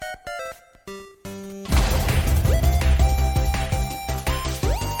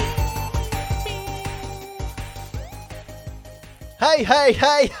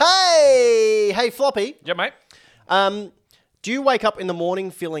Hey, Floppy. Yeah, mate. Do you wake up in the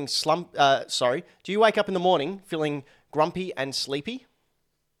morning feeling Do you wake up in the morning feeling grumpy and sleepy?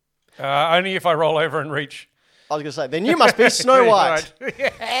 Only if I roll over and reach. I was going to say, then you must be Snow White. Right.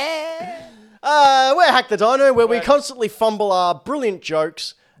 We're Hack the Dino, where we constantly fumble our brilliant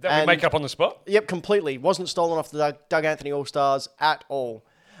jokes. That we make up on the spot. Yep, completely. Wasn't stolen off the Doug Anthony All-Stars at all.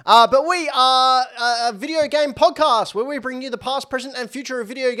 But we are a video game podcast where we bring you the past, present, and future of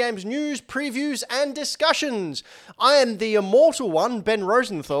video games news, previews, and discussions. I am the immortal one, Ben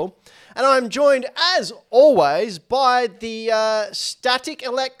Rosenthal, and I'm joined, as always, by the static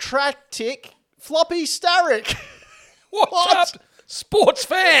electratic Floppy Starrick. What's up, sports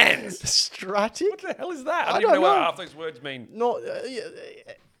fans? Stratic? What the hell is that? I I don't even don't know what know. half those words mean. Not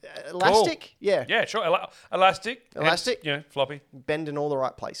elastic? Cool. Yeah. Yeah, sure. Elastic. Elastic. And, floppy. Bend in all the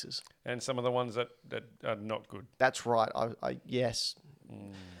right places. And some of the ones that are not good. That's right. Yes.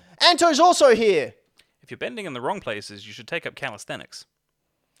 Anto's also here. If you're bending in the wrong places, you should take up calisthenics.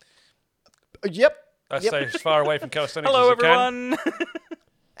 Yep. I stay as far away from calisthenics Hello, as I can. everyone.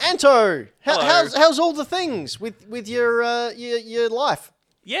 Anto, Hello. how's all the things with your life?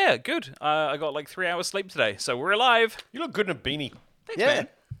 Yeah, good. I got like 3 hours sleep today, so we're alive. You look good in a beanie. Thanks, Yeah. man.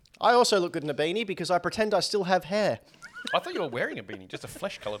 I also look good in a beanie because I pretend I still have hair. I thought you were wearing a beanie, just a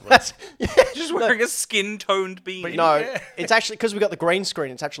flesh-coloured one. Just wearing a skin-toned beanie. No, Yeah. it's actually because we got the green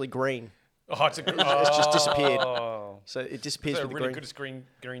screen. It's actually green. Oh, it's just disappeared. Oh. So it disappears It's a with the really green. good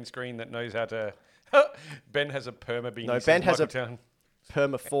green screen that knows how to... Ben has a perma beanie. No, says Ben has a- Michael Town.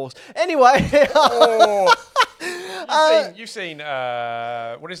 Permafrost. Anyway, You've seen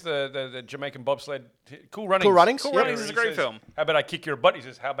what is the Jamaican bobsled? Cool Runnings. Cool Runnings, Cool yep. Runnings is a He great says, film. How about I kick your butt? He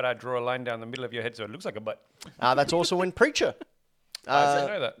says, how about I draw a line down the middle of your head so it looks like a butt? that's also in Preacher. I didn't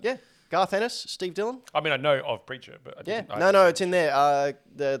know that. Yeah, Garth Ennis, Steve Dillon. I mean, I know of Preacher, but I Yeah, didn't. I no, haven't it's in there.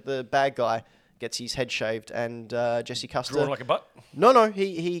 The bad guy gets his head shaved, and Jesse Custer. drawn like a butt. No,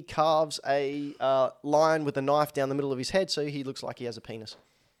 he carves a line with a knife down the middle of his head, so he looks like he has a penis.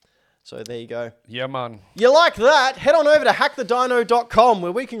 So there you go. Yeah, man. You like that? Head on over to hackthedino.com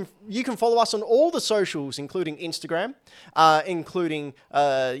where you can follow us on all the socials, including Instagram, including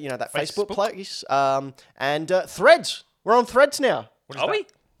that Facebook Facebook? place, and Threads. We're on Threads now. What is Are that? we?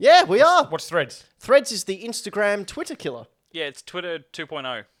 Yeah, we are. What's Threads? Threads is the Instagram Twitter killer. Yeah, it's Twitter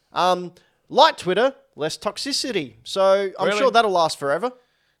 2.0. Like Twitter, less toxicity. So I'm Really? sure that'll last forever.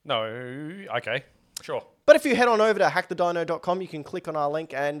 No. Okay. Sure. But if you head on over to hackthedino.com, you can click on our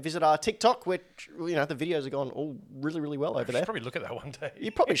link and visit our TikTok, which, the videos are going all really, really well over I should there. probably look at that one day.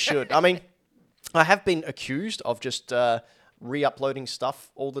 You probably should. I mean, I have been accused of just re-uploading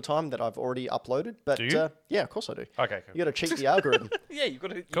stuff all the time that I've already uploaded. But Do you? yeah, of course I do. Okay, cool. You got to cheat the algorithm. Yeah, you've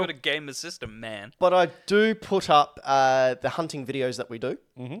got to game the system, man. But I do put up the hunting videos that we do.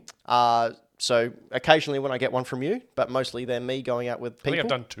 Mm-hmm. So occasionally when I get one from you, but mostly they're me going out with I people. think I've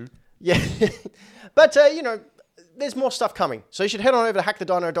done 2. Yeah. But, there's more stuff coming. So you should head on over to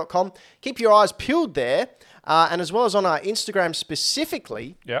hackthedino.com. Keep your eyes peeled there. And as well as on our Instagram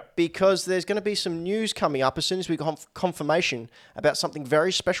specifically. Yep. Because there's going to be some news coming up as soon as we got confirmation about something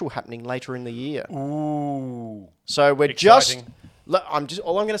very special happening later in the year. Ooh. So we're Exciting.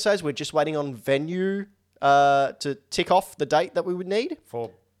 all I'm going to say is we're just waiting on venue to tick off the date that we would need.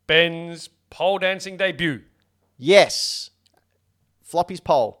 For Ben's pole dancing debut. Yes. Floppy's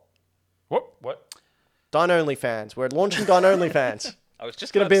poll. What? Dino Only fans. We're launching Dino Only fans. I was just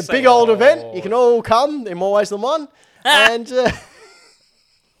It's going to be a say, big old event. You can all come in more ways than one. And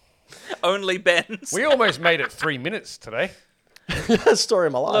only Ben's. We almost made it 3 minutes today. story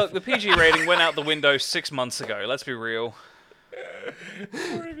of my life. Look, the PG rating went out the window 6 months ago. Let's be real.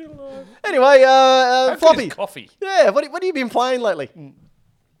 Anyway, How good Floppy. is coffee. Yeah, what have you been playing lately?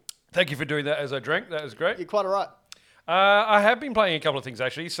 Thank you for doing that as I drank. That was great. You're quite all right. I have been playing a couple of things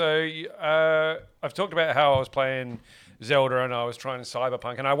actually. So I've talked about how I was playing Zelda and I was trying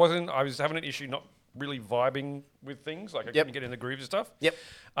Cyberpunk, and I was having an issue not really vibing with things. Like I couldn't get in the groove of stuff. Yep.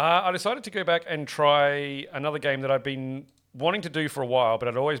 I decided to go back and try another game that I've been wanting to do for a while, but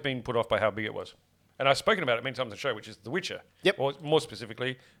I'd always been put off by how big it was. And I've spoken about it many times on the show, which is The Witcher. Yep. Or more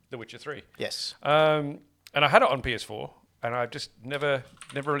specifically, The Witcher 3. Yes. And I had it on PS4, and I just never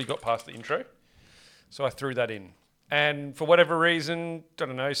really got past the intro. So I threw that in. And for whatever reason, I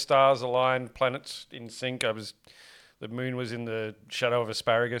don't know, stars aligned, planets in sync. The moon was in the shadow of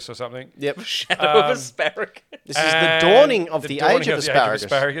asparagus or something. Yep. Shadow of asparagus. This is the dawning of the age of asparagus.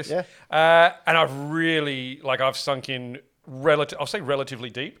 asparagus. Yeah. And I've really, I've sunk in I'll say relatively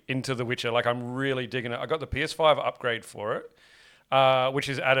deep into The Witcher. I'm really digging it. I got the PS5 upgrade for it, which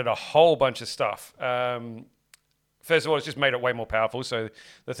has added a whole bunch of stuff. First of all, it's just made it way more powerful. So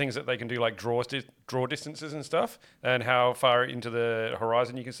the things that they can do, like draw distances and stuff, and how far into the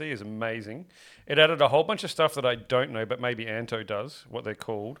horizon you can see is amazing. It added a whole bunch of stuff that I don't know, but maybe Anto does, what they're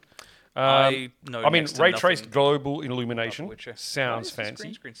called. I know. I mean, next to ray nothing traced global about illumination Witcher. sounds Why is this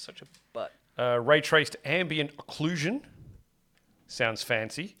fancy. Screen's such a butt. Ray traced ambient occlusion sounds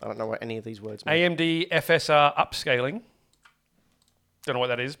fancy. I don't know what any of these words mean. AMD FSR upscaling. Don't know what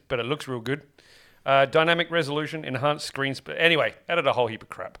that is, but it looks real good. Dynamic resolution, enhanced screen speed. Anyway, added a whole heap of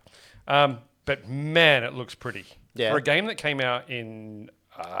crap. But man, it looks pretty. Yeah. For a game that came out in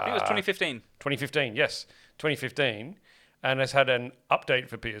I think it was 2015. 2015, yes, 2015, and has had an update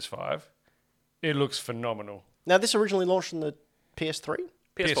for PS5, it looks phenomenal. Now, this originally launched on the PS3?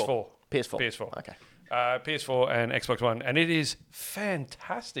 PS4. PS4. PS4. Okay. PS4 and Xbox One, and it is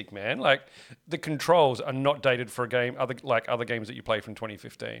fantastic, man. Like the controls are not dated for a game, other games that you play from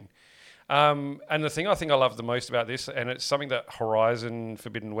 2015. And the thing I think I love the most about this, and it's something that Horizon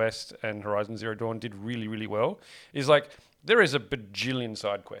Forbidden West and Horizon Zero Dawn did really, really well, is like there is a bajillion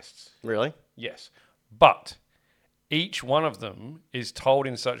side quests. Really? Yes, but each one of them is told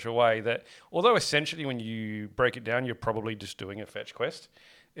in such a way that, although essentially when you break it down, you're probably just doing a fetch quest,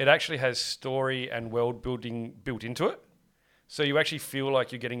 it actually has story and world building built into it. So you actually feel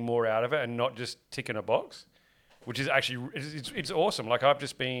like you're getting more out of it and not just ticking a box, which is actually, it's awesome. Like I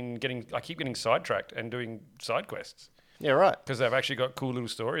keep getting sidetracked and doing side quests Yeah, right. because they've actually got cool little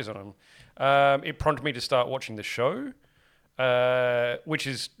stories on them. It prompted me to start watching the show, which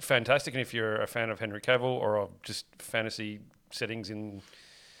is fantastic. And if you're a fan of Henry Cavill or of just fantasy settings in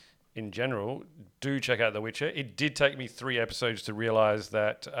general, do check out The Witcher. It did take me 3 episodes to realize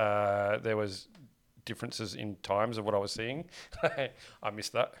that there was differences in times of what I was seeing. I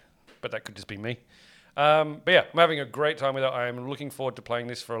missed that, but that could just be me. But yeah, I'm having a great time with it. I am looking forward to playing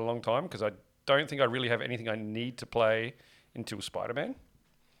this for a long time because I don't think I really have anything I need to play until Spider-Man.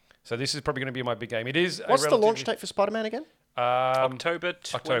 So this is probably going to be my big game. It is. What's the launch date for Spider-Man again? October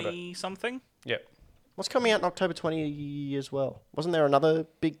 20-something? Yeah. What's coming out in October 20 as well? Wasn't there another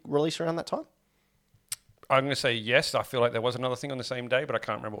big release around that time? I'm going to say yes. I feel like there was another thing on the same day, but I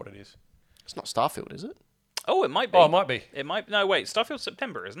can't remember what it is. It's not Starfield, is it? Oh, it might be. Oh, it might be. It might. No, wait. Starfield's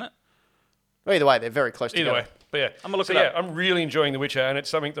September, isn't it? Well, either way, they're very close Either together. way, but yeah, I'm gonna look so it yeah, up. I'm really enjoying The Witcher, and it's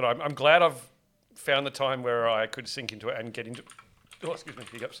something that I'm glad I've found the time where I could sink into it and get into. Oh, excuse me,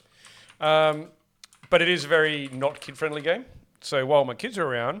 hiccups. But it is a very not kid-friendly game. So while my kids are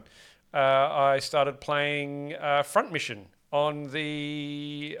around, I started playing Front Mission on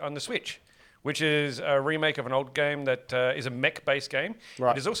the Switch, which is a remake of an old game that is a mech-based game.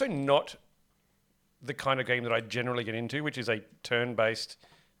 Right. It is also not the kind of game that I generally get into, which is a turn-based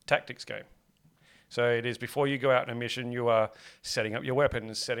tactics game. So it is before you go out on a mission, you are setting up your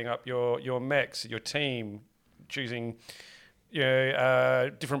weapons, setting up your mechs, your team, choosing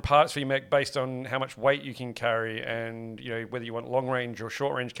different parts for your mech based on how much weight you can carry and whether you want long range or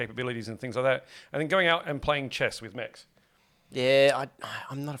short range capabilities and things like that. And then going out and playing chess with mechs. Yeah,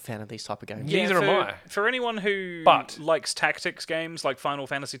 I'm not a fan of these type of games. Yeah. Neither am I. For anyone who But- likes tactics games like Final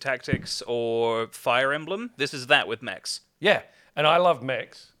Fantasy Tactics or Fire Emblem, this is that with mechs. Yeah, and I love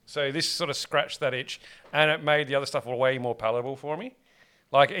mechs. So this sort of scratched that itch, and it made the other stuff way more palatable for me.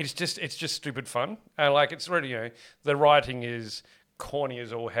 Like it's just stupid fun, and like it's really the writing is corny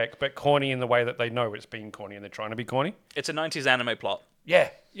as all heck, but corny in the way that they know it's being corny and they're trying to be corny. It's a 90s anime plot. Yeah,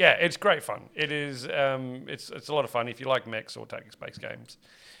 it's great fun. It is. It's a lot of fun if you like mechs or tactics-based games.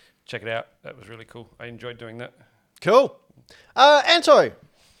 Check it out. That was really cool. I enjoyed doing that. Cool. Anto,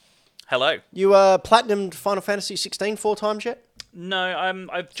 Hello. you platinumed Final Fantasy 16 4 times yet? No,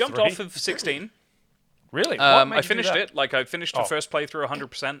 I've jumped 3? off of 16. Really? I finished it. Like I finished the Oh. first playthrough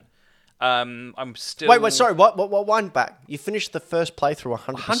 100%. I'm still. Wait, sorry. What? Wind back. You finished the first playthrough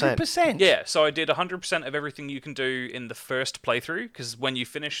 100%. 100%. Yeah, so I did 100% of everything you can do in the first playthrough, because when you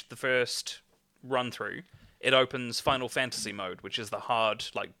finish the first run through, it opens Final Fantasy mode, which is the hard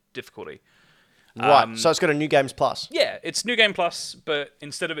difficulty. Right. So it's got a New Games Plus. Yeah, it's New Game Plus, but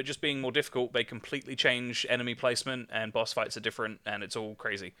instead of it just being more difficult, they completely change enemy placement and boss fights are different, and it's all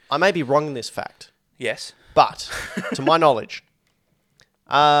crazy. I may be wrong in this fact, Yes. but to my knowledge,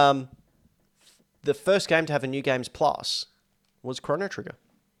 the first game to have a New Games Plus was Chrono Trigger.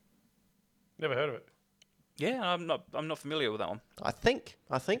 Never heard of it. Yeah, I'm not familiar with that one. I think.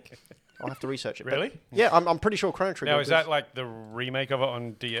 I'll have to research it. but Really? yeah, I'm pretty sure Chrono Trigger. Now, is that like the remake of it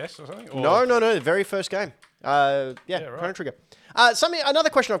on DS or something? Or No, the very first game. right. Chrono Trigger.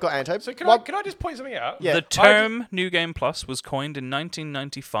 Another question I've got, Anto. So can I just point something out? Yeah. The term New Game Plus was coined in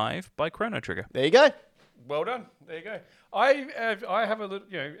 1995 by Chrono Trigger. There you go. Well done. There you go. I have a little,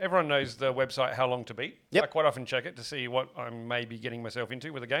 everyone knows the website How Long to Beat. Yep. I quite often check it to see what I may be getting myself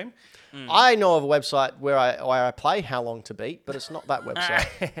into with a game. I know of a website where I play How Long to Beat, but it's not that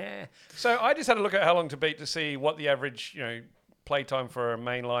website. So I just had a look at How Long to Beat to see what the average, playtime for a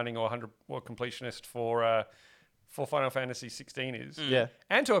mainlining or 100 or completionist for Final Fantasy 16 is. Yeah.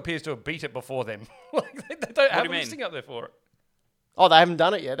 Anto appears to have beat it before them. They don't have do a you mean? listing up there for it. Oh, they haven't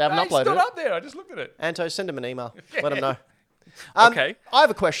done it yet. They haven't It's uploaded not it. up there. I just looked at it. Anto, send him an email. Let him know. Okay. I have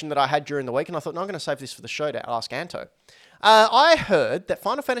a question that I had during the week, and I thought, no, I'm going to save this for the show to ask Anto. I heard that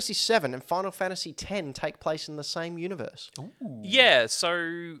Final Fantasy 7 and Final Fantasy 10 take place in the same universe. Yeah,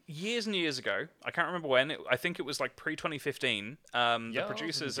 so years and years ago, I can't remember when, I think it was like pre-2015, the Girls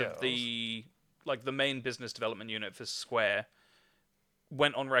producers and of the main business development unit for Square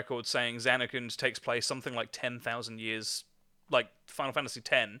went on record saying Xanarkand takes place something like 10,000 years, like Final Fantasy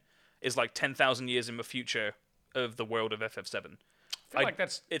 10 is like 10,000 years in the future of the world of FF7. I feel like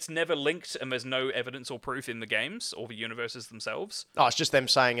that's... It's never linked, and there's no evidence or proof in the games or the universes themselves. Oh, it's just them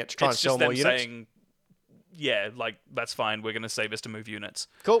saying it to try and It's sell just more them units. saying, yeah, like, that's fine, we're going to save this to move units.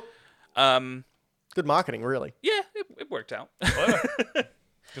 Cool. Um, Good marketing, really. yeah, it worked out.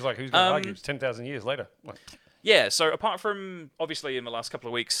 Because, like, who's going to argue? It's 10,000 years later. Like, Yeah, so apart from, obviously, in the last couple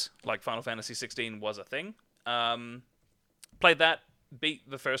of weeks, like, Final Fantasy 16 was a thing. Played that, beat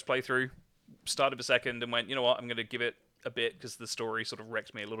the first playthrough, started the second, and went, you know what, I'm going to give it a bit, because the story sort of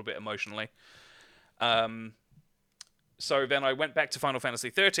wrecked me a little bit emotionally. So then I went back to Final Fantasy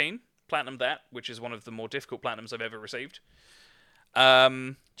 13, platinumed that, which is one of the more difficult platinums I've ever received.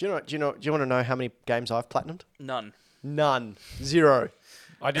 Do you want to know how many games I've platinumed? None. None. 0.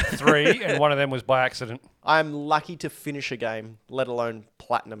 I did 3, and one of them was by accident. I'm lucky to finish a game, let alone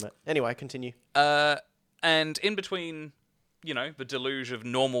platinum it. Anyway, continue. And in between, the deluge of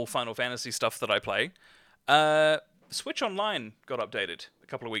normal Final Fantasy stuff that I play, Switch Online got updated a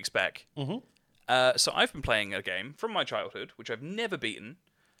couple of weeks back. Mm-hmm. So I've been playing a game from my childhood, which I've never beaten,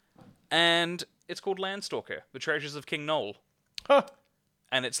 and it's called Landstalker: The Treasures of King Noel. Huh.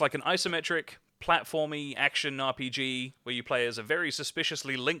 And it's like an isometric, platformy action RPG where you play as a very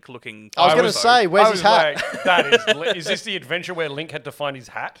suspiciously Link-looking... I was going to say, where's his hat? Is this the adventure where Link had to find his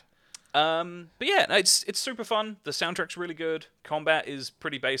hat? But yeah, no, it's super fun. The soundtrack's really good. Combat is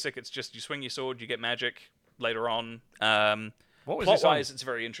pretty basic. It's just you swing your sword, you get magic later on. What was this on? Plot-wise, it's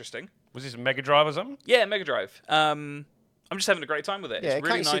very interesting. Was this Mega Drive or something? Yeah, Mega Drive. I'm just having a great time with it. Yeah, It's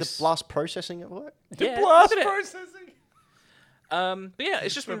really can't you nice. see the blast processing at work? Yeah, Blast look at it. processing. But yeah,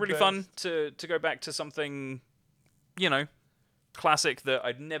 it's just been really fun to go back to something, classic that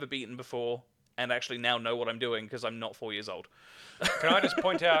I'd never beaten before, and actually now know what I'm doing because I'm not 4 years old. Can I just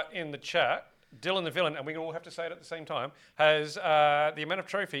point out in the chat, Dylan the Villain, and we all have to say it at the same time, has the amount of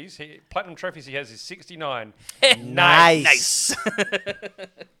trophies, platinum trophies he has is 69. Nice.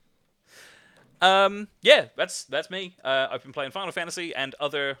 Yeah, that's me. I've been playing Final Fantasy and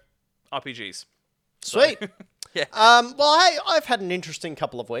other RPGs. Sweet. Yeah. Well, I've had an interesting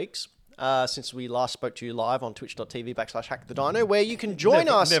couple of weeks since we last spoke to you live on twitch.tv/HackTheDino, where you can join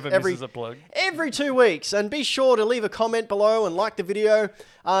us Never every misses a plug. 2 weeks. And be sure to leave a comment below and like the video.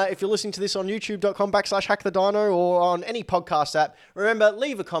 If you're listening to this on youtube.com/HackTheDino or on any podcast app, remember,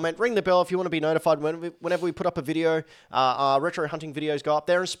 leave a comment, ring the bell if you want to be notified whenever we put up a video. Our retro hunting videos go up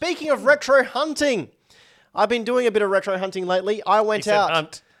there. And speaking of retro hunting, I've been doing a bit of retro hunting lately. I went out.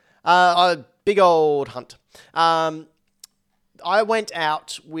 Hunt. A big old hunt. I went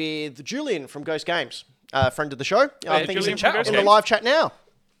out with Julian from Ghost Games, a friend of the show. I think he's Julian in, from Ghost in the Games? live chat now.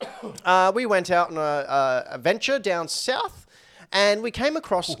 We went out on a venture down south, and we came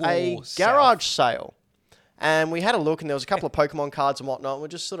across a garage sale. And we had a look, and there was a couple of Pokemon cards and whatnot. And we're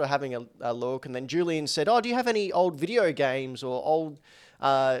just sort of having a look, and then Julian said, "Oh, do you have any old video games or old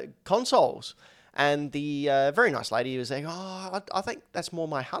consoles?" And the very nice lady was saying, "Oh, I think that's more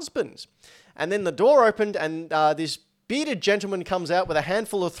my husband's." And then the door opened, and this bearded gentleman comes out with a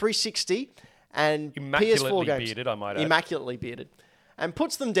handful of 360 and Immaculately PS4 games. bearded, I might add. Immaculately bearded. And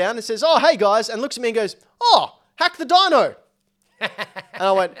puts them down and says, "Oh, hey guys," and looks at me and goes, "Oh, Hack the Dino." And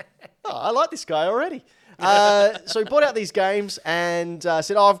I went, "Oh, I like this guy already." So he brought out these games and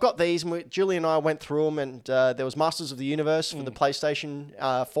said, "Oh, I've got these." And Julie and I went through them, and there was Masters of the Universe for the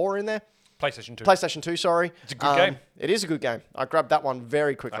PlayStation 4 in there. PlayStation 2. PlayStation 2, sorry. It's a good game. It is a good game. I grabbed that one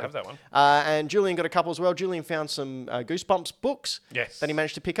very quickly. I have that one. And Julian got a couple as well. Julian found some Goosebumps books Yes. that he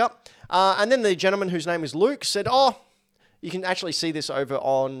managed to pick up. And then the gentleman whose name is Luke said, "Oh, you can actually see this over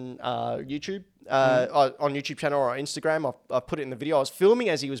on YouTube, on YouTube channel or on Instagram. I've put it in the video. I was filming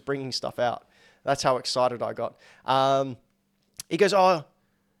as he was bringing stuff out. That's how excited I got." He goes, "Oh,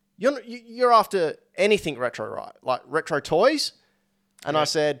 you're after anything retro, right? Like retro toys? And I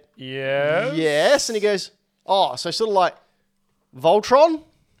said, Yes. yes. And he goes, oh, so sort of like Voltron?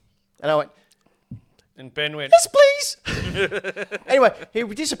 And I went, And Ben went, yes, please. Anyway, he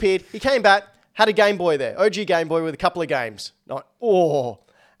disappeared. He came back, had a Game Boy there, OG Game Boy with a couple of games. And I went, oh.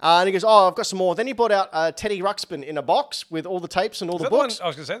 And he goes, oh, I've got some more. Then he brought out Teddy Ruxpin in a box with all the tapes and all is the that the one, books. I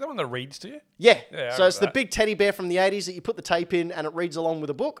was going to say, the one that reads to you? Yeah. Yeah, I So it's the remember that. big teddy bear from the 80s that you put the tape in and it reads along with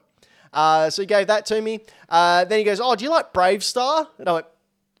a book. So he gave that to me. Then he goes, oh, do you like Brave Star? And I went,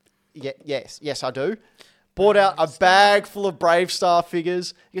 yes, I do. Bought out a bag full of Brave Star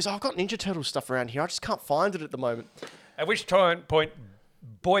figures. He goes, oh, I've got Ninja Turtle stuff around here. I just can't find it at the moment. At which point,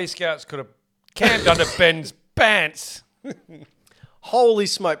 Boy Scouts could have camped under Ben's pants. Holy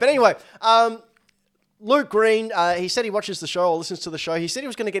smoke. But anyway, Luke Green, he said he watches the show or listens to the show. He said he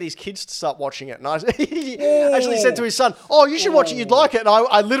was going to get his kids to start watching it. And he actually said to his son, oh, you should watch it. You'd like it. And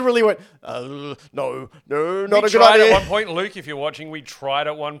I literally went, no, not a good Tried idea. at one point, Luke, if you're watching, we tried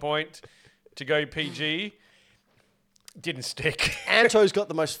at one point to go PG. Didn't stick. Anto's got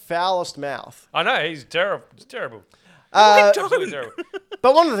the most foulest mouth. I know, he's terrible. It's terrible. Don't. Absolutely terrible.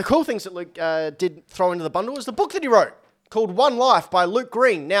 But one of the cool things that Luke did throw into the bundle was the book that he wrote called One Life by Luke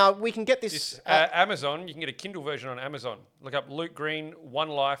Green. Now, we can get this... It's Amazon. You can get a Kindle version on Amazon. Look up Luke Green, One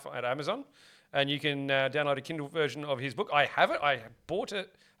Life at Amazon, and you can download a Kindle version of his book. I have it. I bought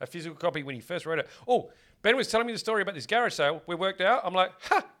it, a physical copy when he first wrote it. Oh, Ben was telling me the story about this garage sale. We worked out. I'm like,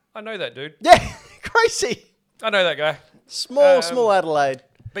 ha, I know that dude. Yeah, crazy. I know that guy. Small Adelaide.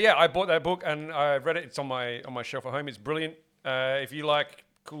 But yeah, I bought that book and I read it. It's on my shelf at home. It's brilliant. If you like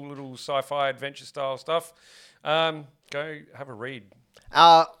cool little sci-fi adventure style stuff, go have a read.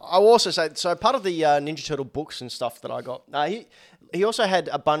 I'll also say, so part of the Ninja Turtle books and stuff that I got, he also had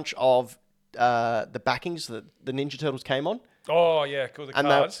a bunch of the backings that the Ninja Turtles came on. Oh yeah, cool. The And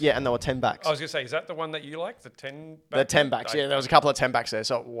cards. and they were 10 backs. I was gonna say, is that the one that you like? The 10. The 10 backs, yeah. There was a couple of 10 backs there.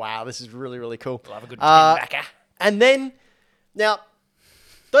 So, wow, this is really, really cool. Love a good 10-backer. And then, now,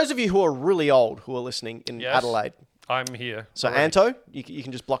 those of you who are really old who are listening in Yes. Adelaide, I'm here. so already. Anto, you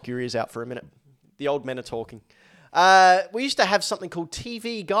can just block your ears out for a minute. The old men are talking. We used to have something called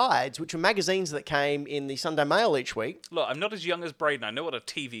TV Guides, which were magazines that came in the Sunday Mail each week. Look, I'm not as young as Braden. I know what a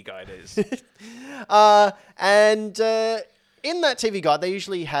TV guide is. In that TV guide, they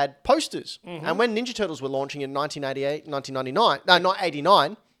usually had posters. And when Ninja Turtles were launching in 1988, 1999, no, not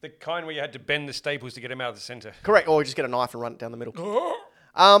 89, The kind where you had to bend the staples to get them out of the center. correct, or just get a knife and run it down the middle.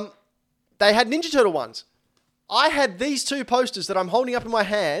 They had Ninja Turtle ones. I had these two posters that I'm holding up in my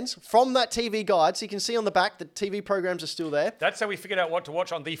hands from that TV guide, so you can see on the back the TV programs are still there. That's how we figured out what to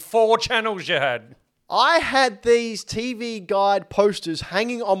watch on the 4 channels you had. I had these TV guide posters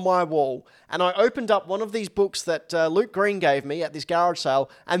hanging on my wall, and I opened up one of these books that Luke Green gave me at this garage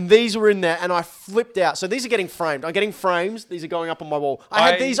sale, and these were in there, and I flipped out. So these are getting framed. I'm getting frames. These are going up on my wall.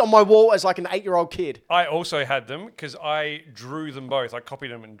 I had these on my wall as like an 8-year-old kid. I also had them because I drew them both. I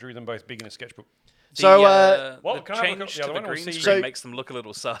copied them and drew them both big in a sketchbook. So, Well, the can I have a change look- to yeah, the the one we'll green see- screen So- makes them look a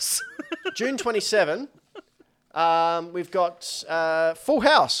little sus. June 27, we've got Full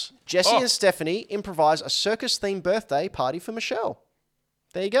House. Jesse and Stephanie improvise a circus-themed birthday party for Michelle.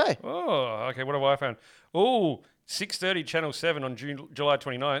 There you go. Oh, okay. What have I found? Oh, 6:30, Channel 7 on July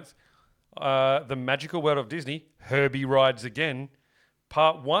 29th. The Magical World of Disney, Herbie Rides Again,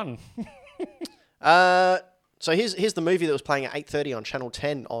 Part 1. So here's the movie that was playing at 8:30 on Channel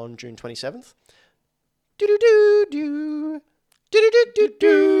 10 on June 27th. Do-do-do-do.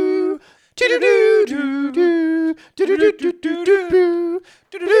 Do-do-do-do-do. Do-do-do-do-do. Do-do-do-do-do.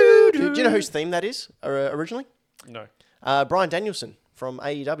 Do you know whose theme that is originally? No. Brian Danielson from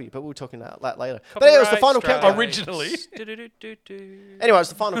AEW, but we'll talk about that later. But it was the final Copyright countdown. Originally. Anyway, it's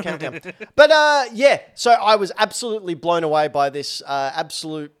the final countdown. But yeah, so I was absolutely blown away by this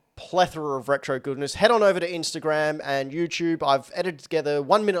absolute plethora of retro goodness. Head on over to Instagram and YouTube. I've edited together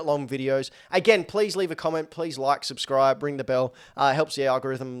 1-minute long videos. Again, please leave a comment. Please like, subscribe, ring the bell. Helps the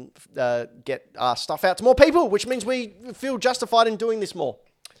algorithm get stuff out to more people, which means we feel justified in doing this more.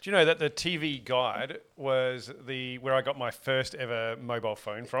 Do you know that the TV guide was where I got my first ever mobile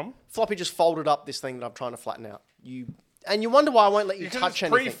phone from? Floppy just folded up this thing that I'm trying to flatten out. And you wonder why I won't let you Because touch it's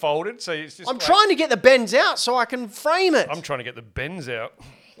anything. pre-folded, so it's just I'm like- trying to get the bends out so I can frame it. I'm trying to get the bends out.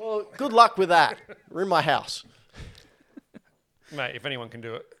 Well, good luck with that. We're in my house. Mate, if anyone can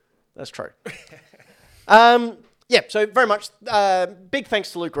do it. That's true. Yeah, so very much big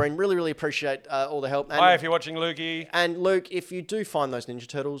thanks to Luke Green. Really, really appreciate all the help. And, Hi, if you're watching, Lukey. and Luke, if you do find those Ninja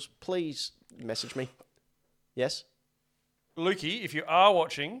Turtles, please message me. Yes? Lukey, if you are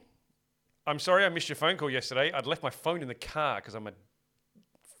watching, I'm sorry I missed your phone call yesterday. I'd left my phone in the car because I'm a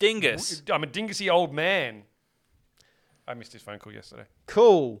Dingus. I'm a dingusy old man. I missed his phone call yesterday.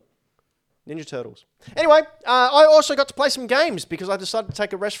 Cool. Ninja Turtles. Anyway, I also got to play some games because I decided to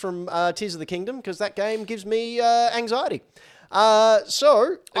take a rest from Tears of the Kingdom because that game gives me anxiety.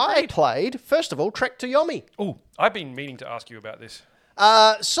 So I played, first of all, Trek to Yomi. Oh, I've been meaning to ask you about this.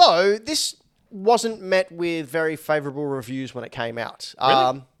 So this wasn't met with very favourable reviews when it came out.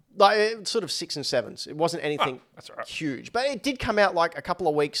 Really? Sort of 6 and 7s. It wasn't anything that's all right. huge, but it did come out like a couple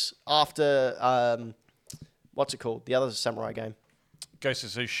of weeks after what's it called? The other samurai game. Ghost of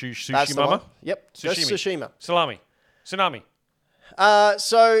Tsushima. That's the one. Yep. Ghost of Tsushima. Tsushima. Tsunami.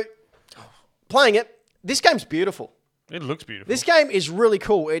 So playing it, this game's beautiful. It looks beautiful. This game is really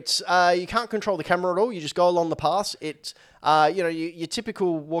cool. It's you can't control the camera at all. You just go along the paths. It's your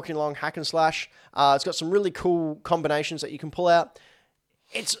typical walking along hack and slash. It's got some really cool combinations that you can pull out.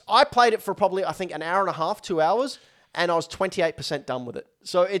 I played it for probably I think an hour and a half, 2 hours, and I was 28% done with it.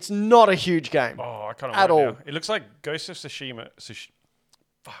 So it's not a huge game. Oh, I kind of at all. Now. It looks like Ghost of Tsushima.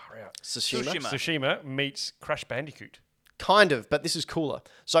 Far out. Tsushima meets Crash Bandicoot. Kind of, but this is cooler.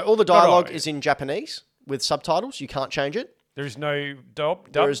 So all the dialogue is in Japanese with subtitles. You can't change it. There is no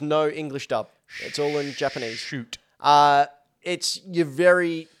dub? There is no English dub. It's all in Japanese. Shoot. It's your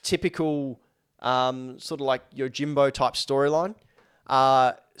very typical sort of like your Jimbo type storyline.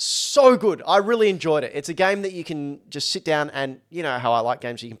 So good. I really enjoyed it. It's a game that you can just sit down and, you know how I like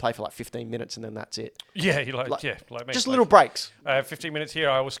games you can play for like 15 minutes and then that's it. Yeah, like me. Just little breaks. 15 minutes here,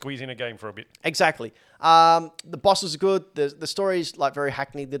 I will squeeze in a game for a bit. Exactly. The bosses are good. The story's like very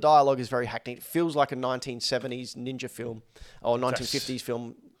hackneyed. The dialogue is very hackneyed. It feels like a 1970s ninja film or 1950s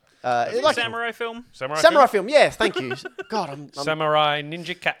film. Like samurai film? Samurai film, yeah, thank you. God, I'm Samurai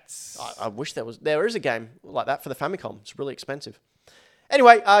Ninja Cats. I wish there is a game like that for the Famicom. It's really expensive.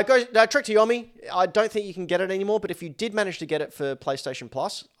 Anyway, Trek to Yomi. I don't think you can get it anymore, but if you did manage to get it for PlayStation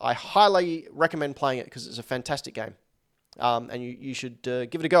Plus, I highly recommend playing it because it's a fantastic game. And you should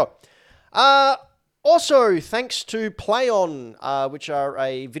give it a go. Also, thanks to PlayOn, which are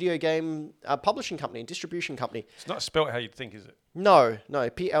a video game publishing company and distribution company. It's not spelled how you'd think, is it? No,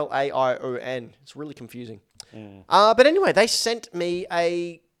 PLAION. It's really confusing. But anyway, they sent me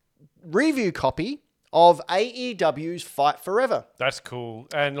a review copy of AEW's Fight Forever. That's cool.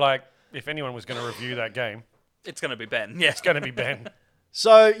 And like, if anyone was going to review that game, it's going to be Ben. Yeah, it's going to be Ben.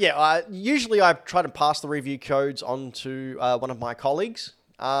 So yeah, usually I try to pass the review codes on to one of my colleagues.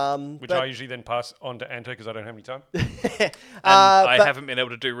 Which I usually then pass on to Anto because I don't have any time. I haven't been able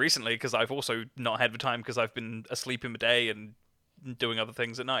to do recently because I've also not had the time because I've been asleep in the day and doing other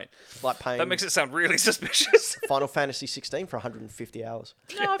things at night. Like paying that makes it sound really suspicious. Final Fantasy 16 for 150 hours.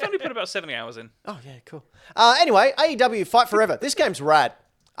 No, I've only put about 70 hours in. Oh, yeah, cool. Anyway, AEW Fight Forever. This game's rad.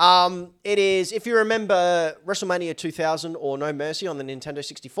 It is, if you remember WrestleMania 2000 or No Mercy on the Nintendo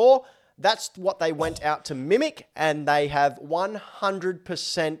 64, that's what they went out to mimic, and they have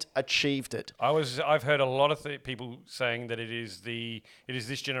 100% achieved it. I've heard a lot of people saying that it is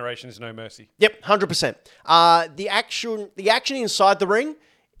this generation's No Mercy. Yep, 100%. The action inside the ring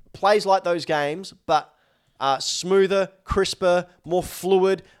plays like those games, but smoother, crisper, more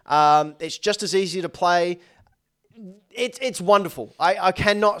fluid. It's just as easy to play. It's wonderful. I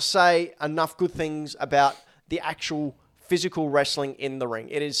cannot say enough good things about the actual physical wrestling in the ring.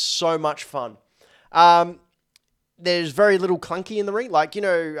 It is so much fun. There's very little clunky in the ring. Like, you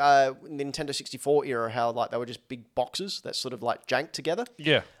know, Nintendo 64 era, how like they were just big boxes that sort of like janked together.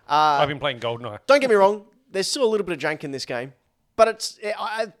 Yeah. I've been playing GoldenEye. Don't get me wrong. There's still a little bit of jank in this game. But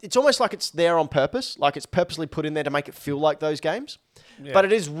it's almost like it's there on purpose. Like it's purposely put in there to make it feel like those games. Yeah. But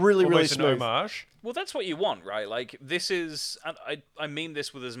it is really, almost really smooth. An homage. Well, that's what you want, right? Like, this is... And I mean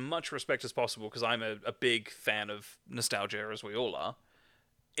this with as much respect as possible, because I'm a big fan of nostalgia, as we all are.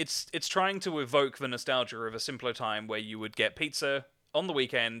 It's trying to evoke the nostalgia of a simpler time where you would get pizza on the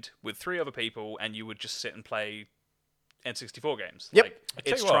weekend with 3 other people, and you would just sit and play N64 games. Yep. Like,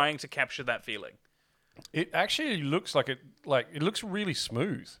 it's trying to capture that feeling. It actually looks like it looks really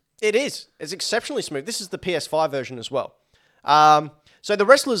smooth. It is. It's exceptionally smooth. This is the PS5 version as well. So the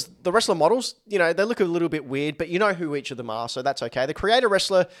wrestler models, you know, they look a little bit weird, but you know who each of them are, so that's okay. The creator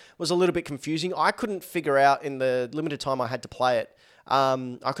wrestler was a little bit confusing. I couldn't figure out in the limited time I had to play it.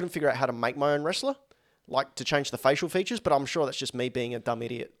 I couldn't figure out how to make my own wrestler, like to change the facial features, but I'm sure that's just me being a dumb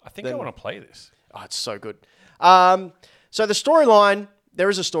idiot. I think I want to play this. Oh, it's so good. So the storyline, there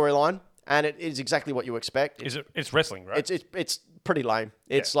is a storyline, and it is exactly what you expect. It's wrestling, right? It's pretty lame.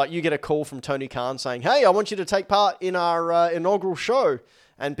 It's like you get a call from Tony Khan saying, "Hey, I want you to take part in our inaugural show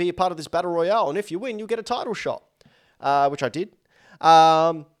and be a part of this battle royale. And if you win, you'll get a title shot," which I did.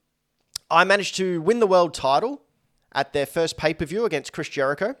 I managed to win the world title, at their first pay-per-view against Chris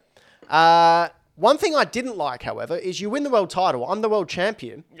Jericho. One thing I didn't like, however, is you win the world title. I'm the world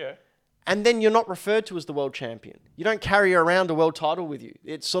champion. Yeah. And then you're not referred to as the world champion. You don't carry around a world title with you.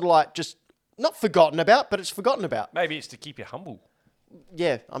 It's sort of like just not forgotten about, but it's forgotten about. Maybe it's to keep you humble.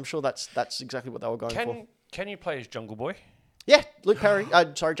 Yeah, I'm sure that's exactly what they were going for. Can you play as Jungle Boy? Yeah, Luke Perry.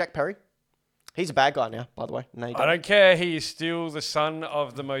 Jack Perry. He's a bad guy now, by the way. No, I don't care. He is still the son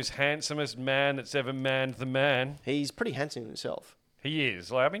of the most handsomest man that's ever manned the man. He's pretty handsome himself. He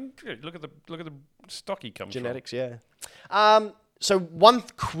is. Like, I mean, look at the stock he comes Genetics, yeah. So one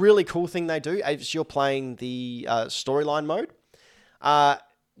really cool thing they do is you're playing the storyline mode.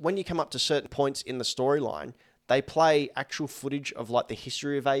 When you come up to certain points in the storyline, they play actual footage of like the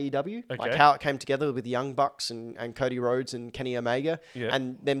history of AEW, like how it came together with the Young Bucks and Cody Rhodes and Kenny Omega,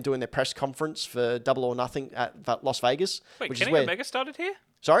 and them doing their press conference for Double or Nothing at Las Vegas. Wait, which Kenny is where... Omega started here?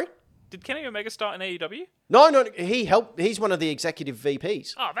 Sorry? Did Kenny Omega start in AEW? No, he helped. He's one of the executive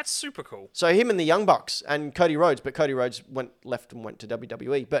VPs. Oh, that's super cool. So him and the Young Bucks and Cody Rhodes, but Cody Rhodes left and went to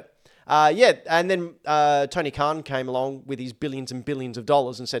WWE. But yeah, and then Tony Khan came along with his billions and billions of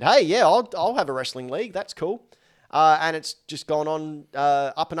dollars and said, "Hey, yeah, I'll have a wrestling league. That's cool." And it's just gone on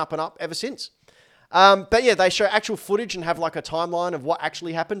up and up and up ever since. But yeah, they show actual footage and have like a timeline of what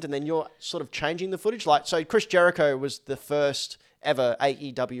actually happened, and then you're sort of changing the footage. Like, so Chris Jericho was the first ever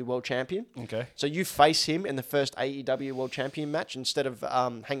AEW World Champion. Okay. So you face him in the first AEW World Champion match instead of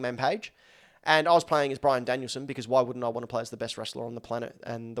Hangman Page. And I was playing as Bryan Danielson because why wouldn't I want to play as the best wrestler on the planet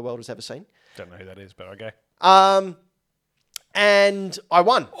and the world has ever seen? Don't know who that is, but okay. And I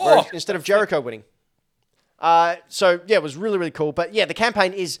won instead of Jericho winning. So yeah, it was really, really cool. But yeah, the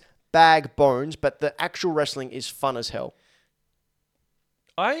campaign is bag bones, but the actual wrestling is fun as hell.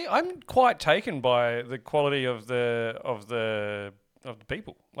 I'm quite taken by the quality of the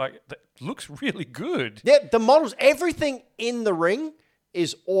people. Like, that looks really good. Yeah, the models, everything in the ring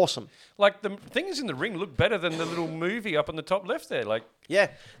is awesome. Like, the things in the ring look better than the little movie up on the top left there. Like, yeah.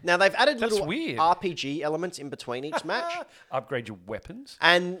 Now they've added That's little weird. RPG elements in between each match. upgrade your weapons.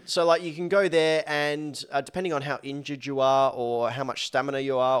 And so, like, you can go there and depending on how injured you are or how much stamina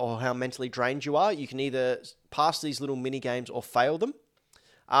you are or how mentally drained you are, you can either pass these little mini games or fail them.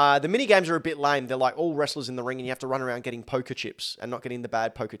 The mini games are a bit lame. They're like all wrestlers in the ring and you have to run around getting poker chips and not getting the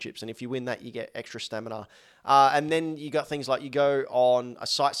bad poker chips. And if you win that, you get extra stamina. And then you got things like you go on a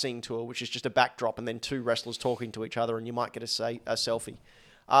sightseeing tour, which is just a backdrop and then two wrestlers talking to each other and you might get a selfie.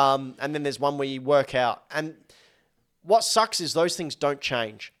 And then there's one where you work out. And what sucks is those things don't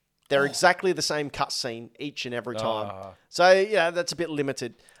change. They're exactly the same cutscene each and every time. So, yeah, that's a bit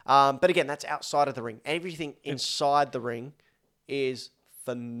limited. But again, that's outside of the ring. Everything inside the ring is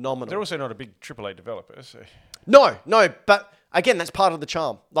phenomenal. They're also not a big AAA developer, so... No, but again, that's part of the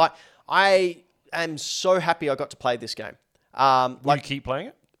charm. Like, I am so happy I got to play this game. Will you keep playing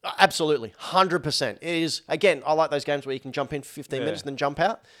it? Absolutely, 100%. It is, again, I like those games where you can jump in for 15 minutes and then jump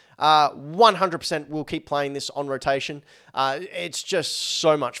out. 100% we'll keep playing this on rotation. It's just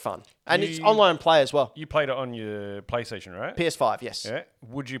so much fun. And it's online play as well. You played it on your PlayStation, right? PS5, yes. Yeah.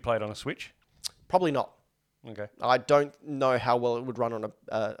 Would you play it on a Switch? Probably not. Okay. I don't know how well it would run on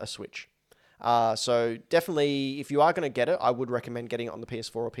a Switch. So definitely, if you are going to get it, I would recommend getting it on the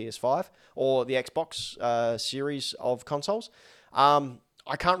PS4 or PS5 or the Xbox series of consoles.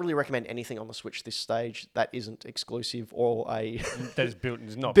 I can't really recommend anything on the Switch this stage that isn't exclusive or that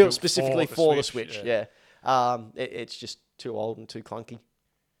is not built specifically for the Switch. Yeah. It's just too old and too clunky.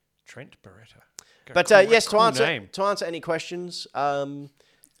 Trent Beretta. But yes, to answer any questions,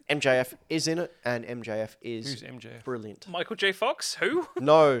 MJF is in it, and MJF is Who's MJF? Brilliant. Michael J. Fox? Who?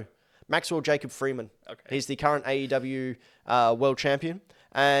 No, Maxwell Jacob Freeman. Okay. He's the current AEW World Champion,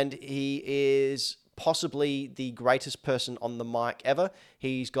 and he is possibly the greatest person on the mic ever.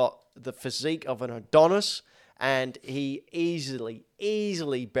 He's got the physique of an Adonis, and he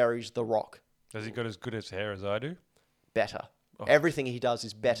easily buries The Rock. Has he got as good as hair as I do? Better. Everything he does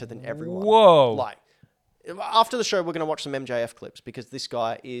is better than everyone. Whoa. Like, after the show, we're going to watch some MJF clips because this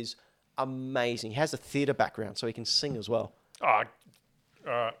guy is amazing. He has a theatre background, so he can sing as well.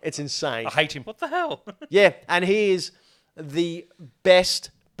 It's insane. I hate him. What the hell? Yeah, and he is the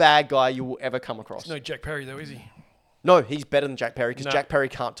best bad guy you will ever come across. No Jack Perry, though, is he? No, he's better than Jack Perry because Jack Perry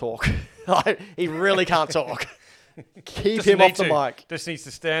can't talk. He really can't talk. Keep him off the mic. Just needs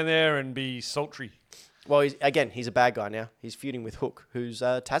to stand there and be sultry. Well, he's a bad guy now. He's feuding with Hook, who's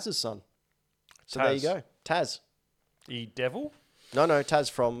Taz's son. So there you go. Taz. E-Devil? No,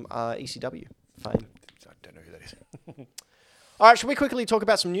 Taz from ECW fame. I don't know who that is. All right, should we quickly talk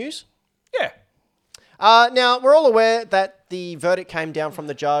about some news? Yeah. Now, we're all aware that the verdict came down from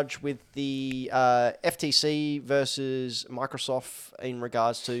the judge with the FTC versus Microsoft in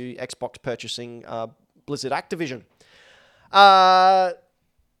regards to Xbox purchasing Blizzard Activision.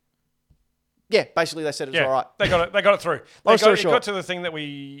 Yeah, basically they said it was all right. They got it through. Long story It short. got to the thing that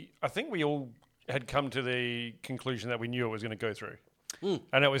I think we all had come to the conclusion that we knew it was going to go through.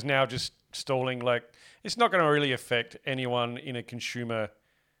 And it was now just stalling. Like, it's not going to really affect anyone in a consumer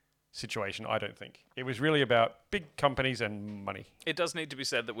situation, I don't think. It was really about big companies and money. It does need to be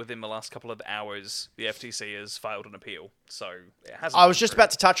said that within the last couple of hours, the FTC has filed an appeal. So it hasn't. I was just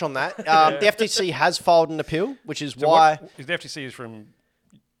about to touch on that. The FTC has filed an appeal, which is why... The FTC is from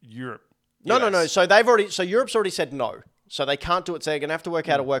Europe. No. US. So Europe's already said no. So they can't do it. So they're going to have to work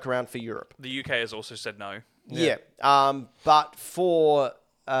out a workaround for Europe. The UK has also said no. Yeah. But for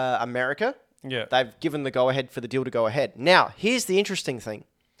America, they've given the go-ahead for the deal to go ahead. Now, here's the interesting thing.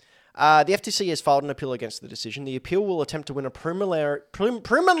 The FTC has filed an appeal against the decision. The appeal will attempt to win a preliminary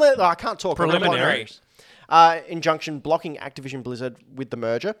injunction blocking Activision Blizzard with the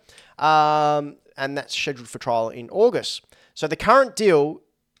merger. And that's scheduled for trial in August. So the current deal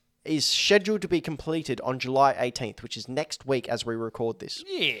is scheduled to be completed on July 18th, which is next week as we record this.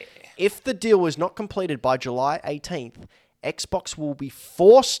 Yeah. If the deal is not completed by July 18th, Xbox will be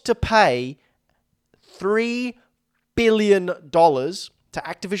forced to pay $3 billion to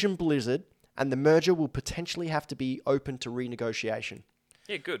Activision Blizzard, and the merger will potentially have to be open to renegotiation.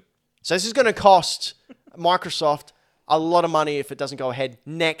 Yeah, good. So this is going to cost Microsoft a lot of money if it doesn't go ahead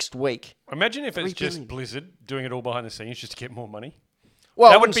next week. Imagine if it's $3 just billion. Blizzard doing it all behind the scenes just to get more money. Well,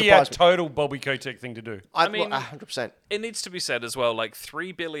 That it would wouldn't be a surprise me. total Bobby Kotick thing to do. I mean- 100%. It needs to be said as well, like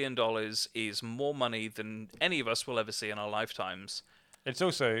 $3 billion is more money than any of us will ever see in our lifetimes. It's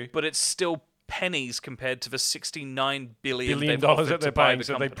also But it's still pennies compared to the $69 billion $1 billion they've offered that they're to buy paying, the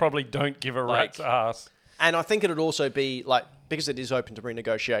so they company. probably don't give a rat's ass. And I think it'd also be like, because it is open to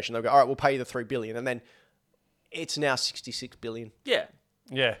renegotiation, they'll go, all right, we'll pay you the $3 billion. And then it's now $66 billion. Yeah.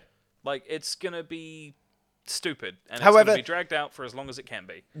 Yeah. Like, it's going to be stupid. And it's However- going to be dragged out for as long as it can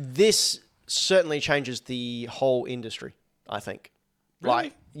be. This certainly changes the whole industry, I think. Really?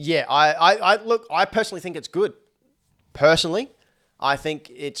 Like, yeah, I personally think it's good. Personally, I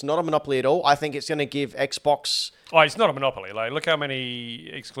think it's not a monopoly at all. I think it's going to give Xbox... Oh, it's not a monopoly. Like, look how many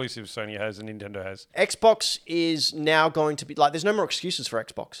exclusives Sony has and Nintendo has. Xbox is now going to be... Like, there's no more excuses for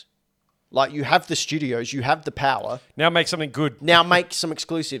Xbox. Like, you have the studios, you have the power. Now make something good. Now make some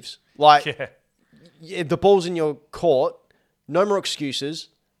exclusives. Like, Yeah. the ball's in your court. No more excuses.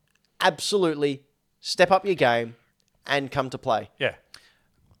 Absolutely step up your game and come to play. Yeah.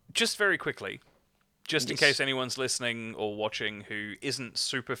 Just very quickly, just in Yes. case anyone's listening or watching who isn't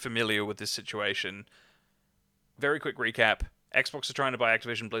super familiar with this situation, very quick recap. Xbox are trying to buy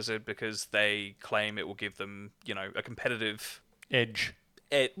Activision Blizzard because they claim it will give them, a competitive... Edge.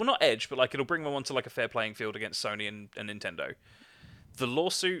 well, not edge, but like it'll bring them onto like a fair playing field against Sony and Nintendo. The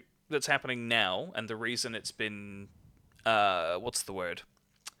lawsuit that's happening now, and the reason it's been, what's the word?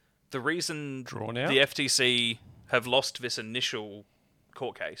 The reason Drawn out? the FTC have lost this initial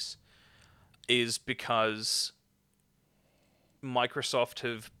court case is because Microsoft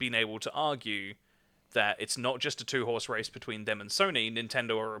have been able to argue that it's not just a two-horse race between them and Sony.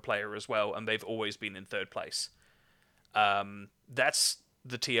 Nintendo are a player as well, and they've always been in third place. That's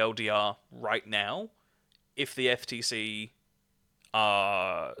the TLDR right now. If the FTC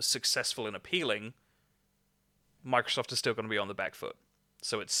are successful in appealing, Microsoft is still going to be on the back foot.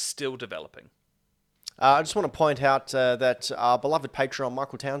 So it's still developing. I just want to point out that our beloved Patreon,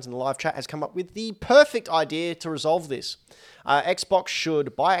 Michael Towns, in the live chat has come up with the perfect idea to resolve this. Xbox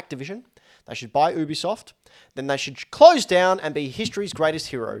should buy Activision. They should buy Ubisoft. Then they should close down and be history's greatest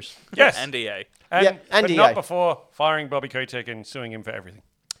heroes. Yes. And EA. Yeah, and but EA. not before firing Bobby Kotick and suing him for everything.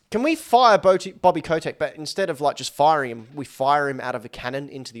 Can we fire Bobby Kotick, but instead of like just firing him, we fire him out of a cannon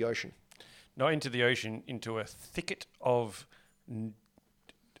into the ocean? Not into the ocean, into a thicket of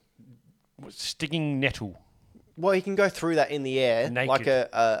stinging nettle. Well, he can go through that in the air, Naked. like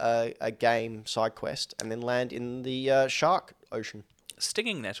a game side quest, and then land in the shark ocean.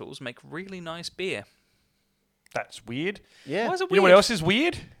 Stinging nettles make really nice beer. That's weird. Yeah. Why is it You know what weird? else is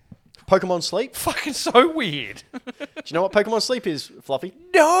weird? Pokemon Sleep. Fucking so weird. Do you know what Pokemon Sleep is, Fluffy?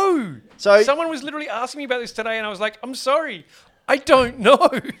 No. So- someone was literally asking me about this today, and I was like, I'm sorry, I don't know.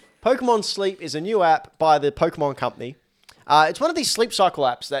 Pokemon Sleep is a new app by the Pokemon Company. It's one of these sleep cycle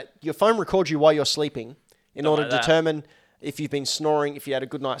apps that your phone records you while you're sleeping in order like to that. determine if you've been snoring, if you had a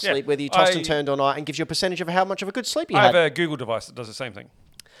good night's Yeah, sleep, whether you tossed I- and turned or not, and gives you a percentage of how much of a good sleep you I had. have a Google device that does the same thing.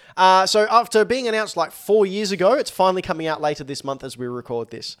 So after being announced like 4 years ago, it's finally coming out later this month as we record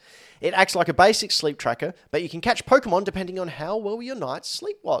this. It acts like a basic sleep tracker, but you can catch Pokemon depending on how well your night's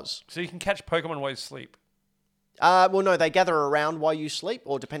sleep was. So you can catch Pokemon while you sleep. Well, no, they gather around while you sleep,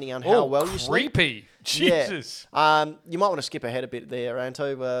 or depending on how well you sleep. Creepy. Jesus. Yeah. You might want to skip ahead a bit there,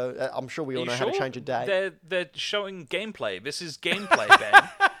 Anto. I'm sure we all know how to change a day. They're showing gameplay. This is gameplay, Ben.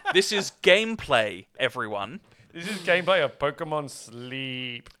 This is gameplay, everyone. This is gameplay of Pokemon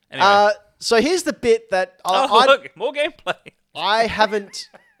Sleep. Anyway. So here's the bit that Look, more gameplay. I haven't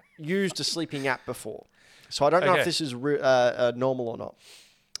used a sleeping app before, so I don't know Okay. if this is normal or not.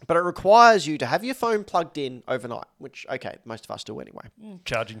 But it requires you to have your phone plugged in overnight, which, okay, most of us do anyway.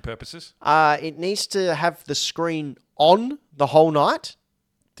 Charging purposes. It needs to have the screen on the whole night.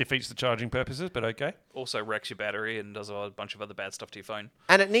 Defeats the charging purposes, but okay. Also wrecks your battery and does a bunch of other bad stuff to your phone.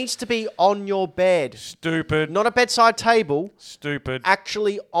 And it needs to be on your bed. Stupid. Not a bedside table, Stupid.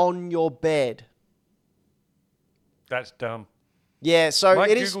 actually on your bed. That's dumb. Yeah, so My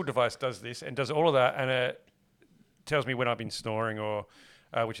it Google device does this and does all of that, and it tells me when I've been snoring or...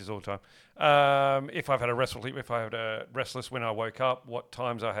 which is all the time. If I've had a restful sleep, if I had a restless when I woke up, what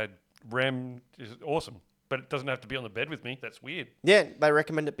times I had REM is awesome. But it doesn't have to be on the bed with me. That's weird. Yeah, they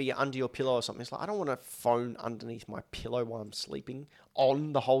recommend it be under your pillow or something. It's like, I don't want a phone underneath my pillow while I'm sleeping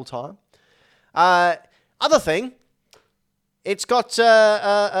on the whole time. Other thing, it's got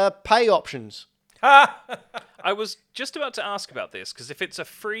pay options. I was just about to ask about this, because if it's a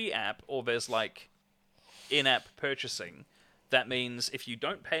free app or there's like in-app purchasing, that means if you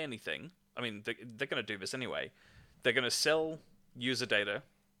don't pay anything, I mean, they're going to do this anyway. They're going to sell user data,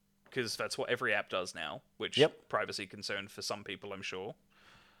 because that's what every app does now, which privacy concern for some people, I'm sure.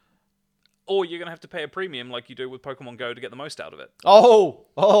 Or you're going to have to pay a premium like you do with Pokemon Go to get the most out of it.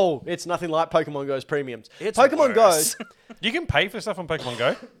 Oh, it's nothing like Pokemon Go's premiums. It's Pokemon worse. Go, You can pay for stuff on Pokemon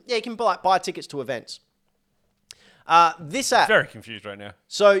Go. yeah, you can buy tickets to events. This app, Very confused right now.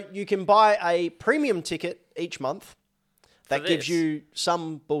 so you can buy a premium ticket each month. That gives this? you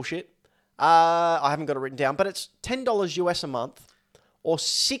some bullshit. I haven't got it written down, but it's $10 US a month or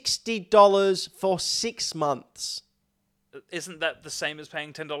 $60 for 6 months. Isn't that the same as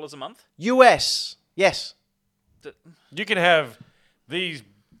paying $10 a month? US, yes. You can have these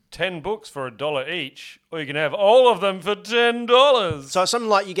 10 books for $1 each, or you can have all of them for $10. So it's something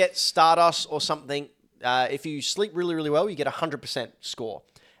like you get Stardust or something. If you sleep really, really well, you get a 100% score.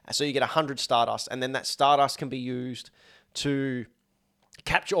 So you get 100 Stardust, and then that Stardust can be used to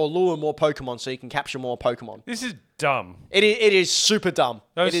capture or lure more Pokemon, so you can capture more Pokemon. This is dumb. It is super dumb.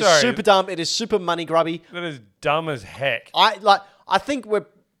 No, It is sorry. super dumb. It is super money grubby. That is dumb as heck. I think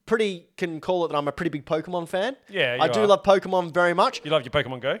can call it that I'm a pretty big Pokemon fan. Yeah, you I do are. love Pokemon very much. You love your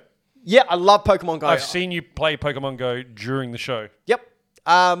Pokemon Go? Yeah, I love Pokemon Go. I've seen you play Pokemon Go during the show. Yep.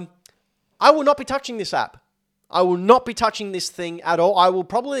 I will not be touching this app. I will not be touching this thing at all. I will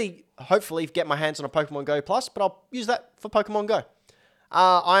probably, hopefully, get my hands on a Pokemon Go Plus, but I'll use that for Pokemon Go.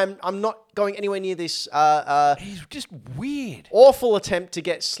 I'm not going anywhere near this It's just weird. awful attempt to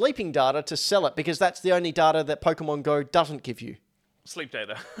get sleeping data to sell it, because that's the only data that Pokemon Go doesn't give you. Sleep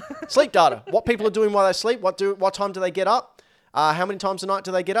data. Sleep data. What people are doing while they sleep. What time do they get up? How many times a night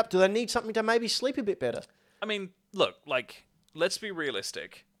do they get up? Do they need something to maybe sleep a bit better? I mean, look, like, let's be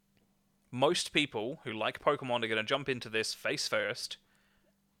realistic. Most people who like Pokemon are going to jump into this face first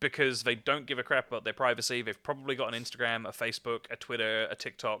because they don't give a crap about their privacy. They've probably got an Instagram, a Facebook, a Twitter, a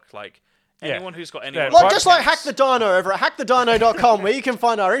TikTok. Like, Yeah. anyone who's got any... Yeah, Like, just like Hack the Dino over at hackthedino.com, where you can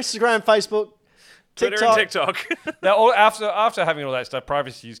find our Instagram, Facebook, Twitter TikTok. and TikTok. Now, after having all that stuff,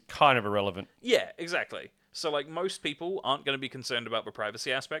 privacy is kind of irrelevant. Yeah, exactly. So, like, most people aren't going to be concerned about the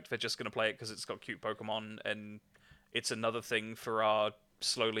privacy aspect. They're just going to play it because it's got cute Pokemon, and it's another thing for our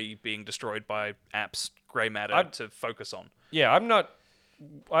slowly being destroyed by apps grey matter to focus on. Yeah, I'm not.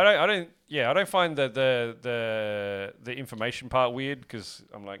 I don't find the information part weird, because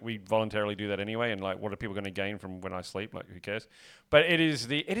I'm like, we voluntarily do that anyway, and like, what are people going to gain from when I sleep? Like, who cares? But it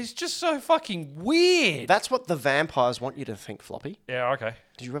is just so fucking weird. That's what the vampires want you to think, Floppy. Yeah, okay.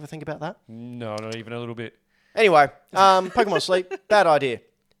 Did you ever think about that? No, not even a little bit. Anyway, Pokemon Sleep, bad idea.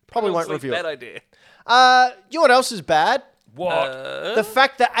 Probably won't Sleep, review bad it. idea. You know what else is bad? What? The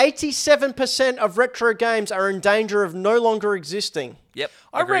fact that 87% of retro games are in danger of no longer existing. Yep.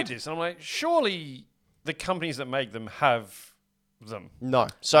 I agreed. read this, and I'm like, surely the companies that make them have them. No.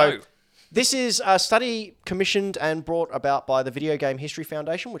 So No. this is a study commissioned and brought about by the Video Game History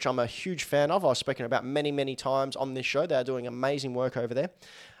Foundation, which I'm a huge fan of. I've spoken about many, many times on this show. They're doing amazing work over there.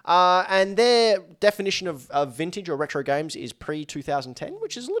 And their definition of vintage or retro games is pre-2010,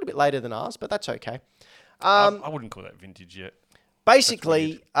 which is a little bit later than ours, but that's okay. I wouldn't call that vintage yet.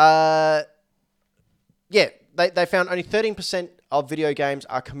 basically, they found only 13% of video games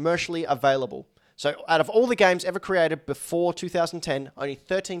are commercially available. So out of all the games ever created before 2010, only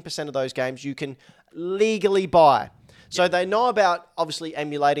 13% of those games you can legally buy. So they know about, obviously,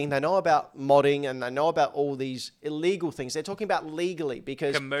 emulating, they know about modding, and they know about all these illegal things. They're talking about legally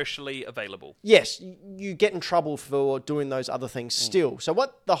because... Commercially available. Yes, you get in trouble for doing those other things still. So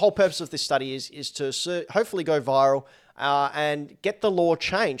what the whole purpose of this study is to hopefully go viral and get the law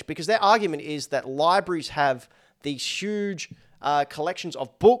changed, because their argument is that libraries have these huge... collections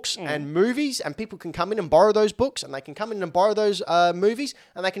of books and movies, and people can come in and borrow those books, and they can come in and borrow those movies,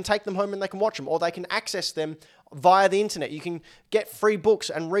 and they can take them home and they can watch them, or they can access them via the internet. You can get free books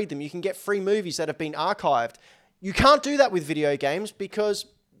and read them. You can get free movies that have been archived. You can't do that with video games because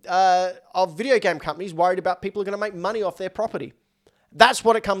of video game companies worried about people are going to make money off their property. That's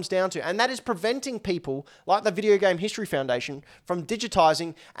what it comes down to. And that is preventing people like the Video Game History Foundation from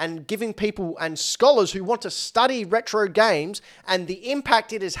digitizing and giving people and scholars who want to study retro games and the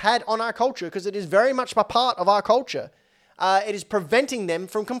impact it has had on our culture, because it is very much a part of our culture. It is preventing them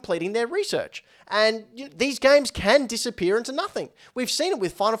from completing their research. And these games can disappear into nothing. We've seen it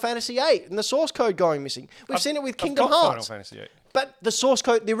with Final Fantasy VIII and the source code going missing. We've seen it with Kingdom Hearts. Final Fantasy VIII. But the source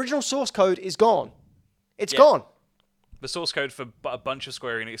code, the original source code is gone. It's gone. The source code for a bunch of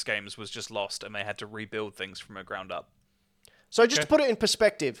Square Enix games was just lost, and they had to rebuild things from the ground up. So just to put it in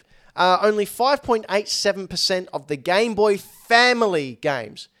perspective, only 5.87% of the Game Boy family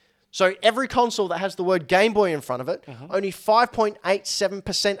games, so every console that has the word Game Boy in front of it, only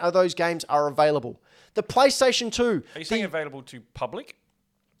 5.87% of those games are available. The PlayStation 2... Are you saying available to public?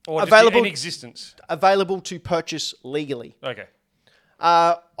 Or Available- just in existence? Available to purchase legally. Okay.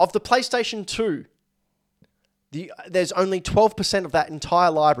 Of the PlayStation 2... there's only 12% of that entire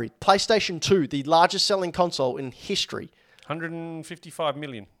library. PlayStation 2, the largest selling console in history. 155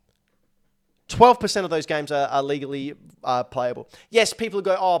 million. 12% of those games are legally playable. Yes, people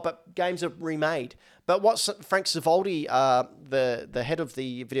go, but games are remade. But what Frank Civaldi, the head of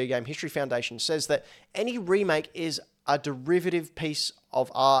the Video Game History Foundation, says that any remake is a derivative piece of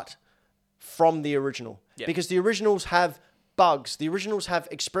art from the original. Yep. Because the originals have bugs. The originals have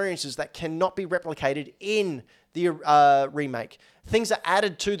experiences that cannot be replicated in the remake. Things are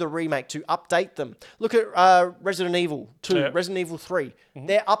added to the remake to update them. Look at Resident Evil 2, Resident Evil 3.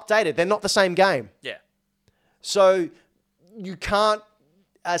 They're updated. They're not the same game. Yeah. So you can't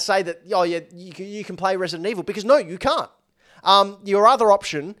say that, you can play Resident Evil, because no, you can't. Your other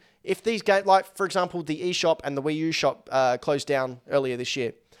option, if these games, like for example, the eShop and the Wii U shop closed down earlier this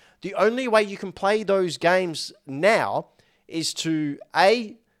year, the only way you can play those games now is to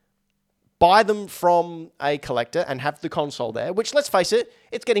buy them from a collector and have the console there, which, let's face it,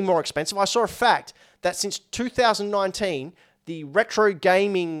 it's getting more expensive. I saw a fact that since 2019, the retro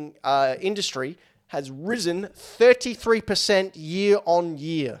gaming industry has risen 33% year on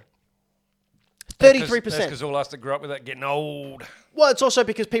year. 33%. That's because all us that grew up with that getting old. Well, it's also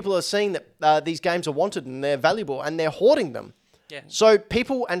because people are seeing that these games are wanted and they're valuable and they're hoarding them. Yeah. So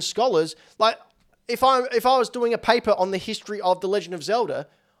people and scholars, like if I was doing a paper on the history of The Legend of Zelda,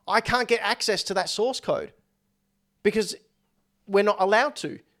 I can't get access to that source code because we're not allowed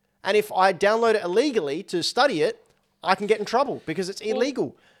to. And if I download it illegally to study it, I can get in trouble because it's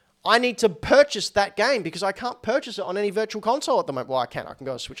illegal. I need to purchase that game because I can't purchase it on any virtual console at the moment. Well, I can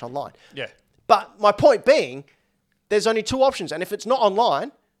go and Switch Online. Yeah. But my point being, there's only two options. And if it's not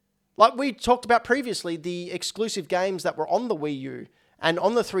online, like we talked about previously, the exclusive games that were on the Wii U and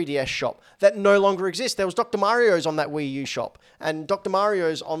on the 3DS shop that no longer exist. There was Dr. Mario's on that Wii U shop and Dr.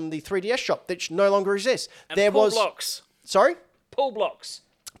 Mario's on the 3DS shop that no longer exists. And there pull was blocks. Sorry? Pull blocks.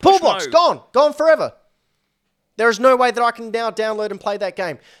 Pull Push blocks, mode. gone forever. There is no way that I can now download and play that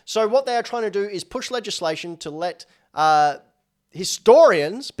game. So what they are trying to do is push legislation to let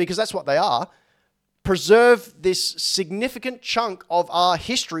historians, because that's what they are, preserve this significant chunk of our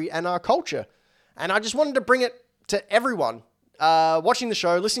history and our culture. And I just wanted to bring it to everyone watching the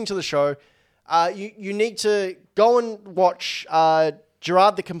show, listening to the show. You need to go and watch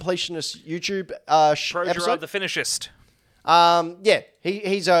Gerard the Completionist YouTube Pro episode. Gerard the Finishist. Yeah,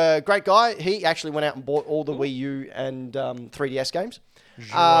 he's a great guy. He actually went out and bought all the Wii U and 3DS games.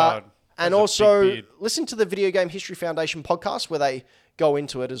 Gerard. And Has a also big beard. listen to the Video Game History Foundation podcast where they go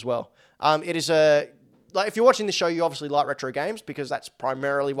into it as well. It is like if you're watching the show, you obviously like retro games because that's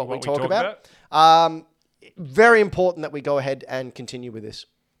primarily what we talk about. Very important that we go ahead and continue with this.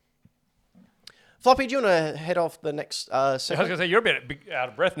 Floppy, do you want to head off the next I was segment? going to say, you're a bit out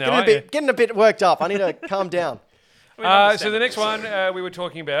of breath now, aren't Getting a bit worked up. I need to calm down. So the next one we were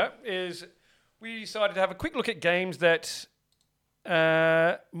talking about is we decided to have a quick look at games that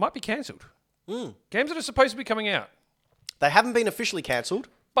might be cancelled. Games that are supposed to be coming out. They haven't been officially cancelled,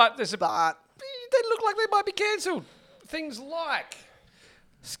 But but they look like they might be cancelled. Things like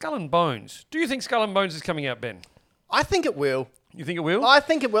Skull and Bones. Do you think Skull and Bones is coming out, Ben? I think it will. You think it will? I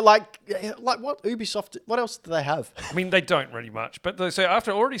think it will. Like what Ubisoft? What else do they have? I mean, they don't really much. But so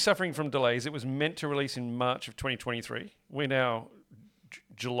after already suffering from delays, it was meant to release in March of 2023. We're now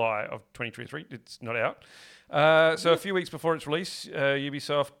July of 2023. It's not out. So a few weeks before its release,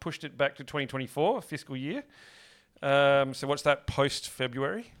 Ubisoft pushed it back to 2024 fiscal year. So what's that,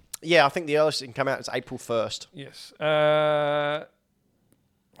 post-February? Yeah, I think the earliest it can come out is April 1st. Yes.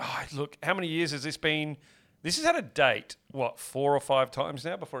 Look, how many years has this been? This has had a date, 4 or 5 times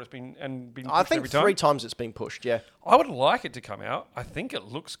now before it's been pushed I think every time? 3 times it's been pushed. Yeah. I would like it to come out. I think it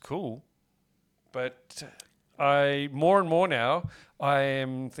looks cool, but more and more now, I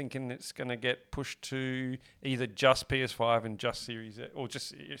am thinking it's going to get pushed to either just PS5 and just Series X, or just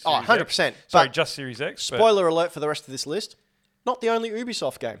Series 100%. X. Sorry, But just Series X. but- spoiler alert for the rest of this list. Not the only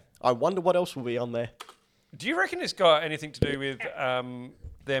Ubisoft game. I wonder what else will be on there. Do you reckon it's got anything to do with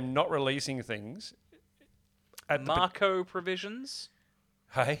them not releasing things? At Marco provisions.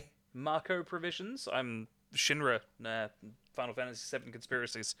 Hey? Marco provisions. I'm Shinra. Final Fantasy VII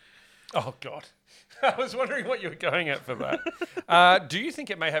conspiracies. Oh, God. I was wondering what you were going at for that. Do you think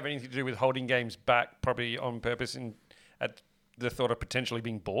it may have anything to do with holding games back, probably on purpose, at the thought of potentially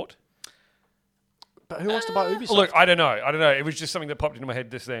being bought? But who wants to buy Ubisoft? Look, I don't know. It was just something that popped into my head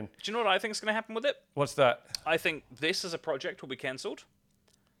just then. Do you know what I think is going to happen with it? What's that? I think this as a project will be cancelled.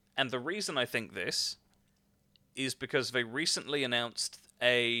 And the reason I think this is because they recently announced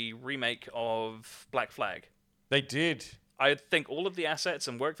a remake of Black Flag. They did. I think all of the assets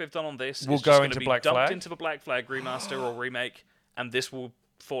and work they've done on this Will is go just going into to be Black dumped Flag? into the Black Flag remaster or remake, and this will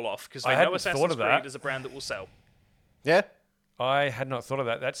fall off because I they know hadn't Assassin's thought of that. Creed is a brand that will sell. Yeah. I had not thought of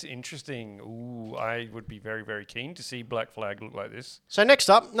that. That's interesting. Ooh, I would be very, very keen to see Black Flag look like this. So next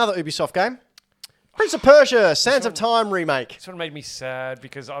up, another Ubisoft game. Prince of Persia, Sands of Time remake. It sort of made me sad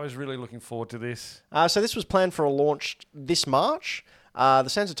because I was really looking forward to this. So this was planned for a launch this March. The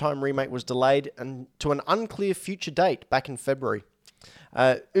Sands of Time remake was delayed to an unclear future date back in February.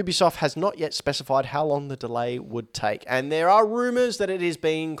 Ubisoft has not yet specified how long the delay would take, and there are rumours that it is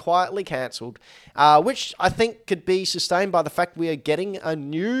being quietly cancelled, which I think could be sustained by the fact we are getting a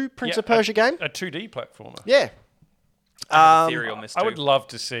new Prince of Persia game. A 2D platformer. Yeah. I have a theory on this I too. would love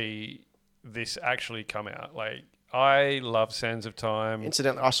to see this actually come out. Like, I love Sands of Time.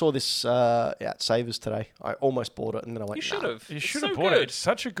 Incidentally, I saw this at Savers today. I almost bought it, and then I went, You should "Nah." have. You It's should so have bought it. good. It's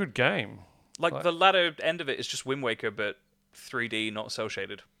such a good game. Like the latter end of it is just Wind Waker, but 3D, not cel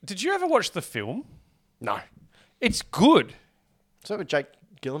shaded. Did you ever watch the film? No. It's good. Is that with Jake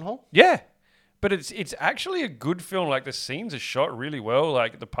Gyllenhaal? Yeah. But it's actually a good film. Like, the scenes are shot really well.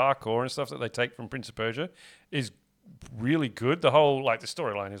 Like, the parkour and stuff that they take from Prince of Persia is really good. The whole, like, the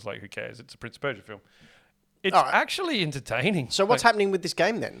storyline is like, who cares? It's a Prince of Persia film. It's All right. actually entertaining. So what's happening with this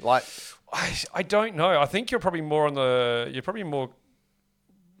game then? Like, I don't know. I think you're probably more on the. You're probably more.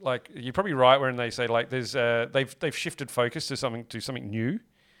 Like, you're probably right when they say, like, there's they've shifted focus to something new,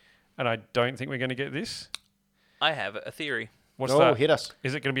 and I don't think we're going to get this. I have a theory. What's oh, that? hit us.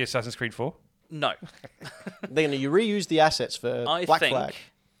 Is it going to be Assassin's Creed 4? No. They're going to reuse the assets for I Black think Flag.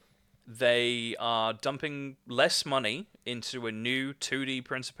 they are dumping less money into a new 2D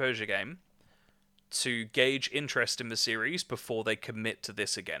Prince of Persia game to gauge interest in the series before they commit to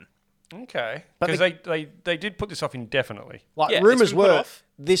this again. Okay. But Because they did put this off indefinitely. Like, Yeah, it's rumours been put were off.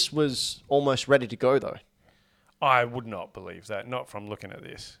 this was almost ready to go, though. I would not believe that. Not from looking at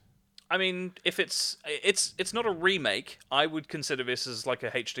this. I mean, if it's not a remake, I would consider this as like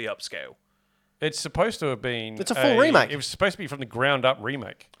a HD upscale. It's supposed to have been. It's a full remake. It was supposed to be from the ground up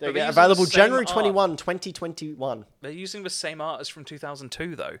remake. They're they're using available the same January art. 21, 2021. They're using the same artist from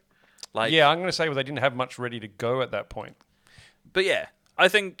 2002, though. Like, Yeah, I'm going to say, well, they didn't have much ready to go at that point. But yeah, I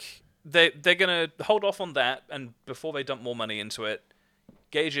think they're going to hold off on that, and before they dump more money into it,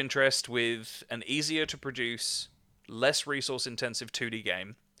 gauge interest with an easier to produce, less resource intensive 2D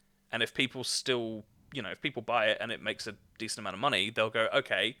game. And if people still, if people buy it and it makes a decent amount of money, they'll go,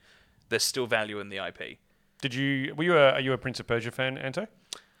 okay, there's still value in the IP. Are you a Prince of Persia fan, Anto?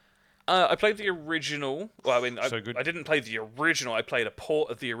 I played the original. Well, I mean, So good. I didn't play the original. I played a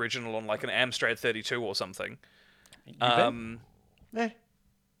port of the original on like an Amstrad 32 or something. Ben? Yeah.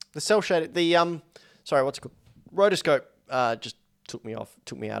 The cell shaded, sorry, what's it called? Rotoscope just took me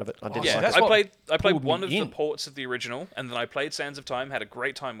out of it. I didn't Yeah, like that's it. what I played pulled me one of the in. ports of the original, and then I played Sands of Time. Had a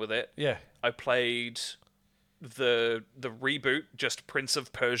great time with it. Yeah. I played the reboot, just Prince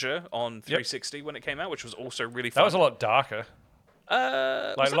of Persia on 360 when it came out, which was also really fun. That was a lot darker.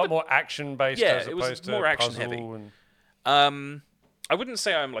 Like a lot more action based Yeah, as it was opposed to more action puzzle heavy. and I wouldn't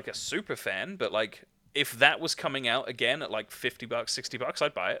say I'm like a super fan, but like if that was coming out again at like $50, $60,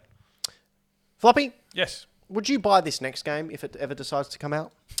 I'd buy it. Floppy, yes. would you buy this next game if it ever decides to come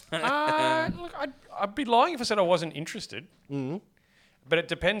out? Look, I'd be lying if I said I wasn't interested. Mm-hmm. But it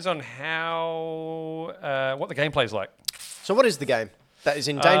depends on how what the gameplay's like. So what is the game that is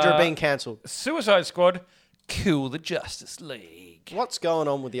in danger of being cancelled? Suicide Squad, Kill the Justice League. What's going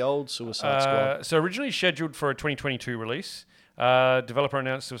on with the old Suicide Squad? So originally scheduled for a 2022 release, developer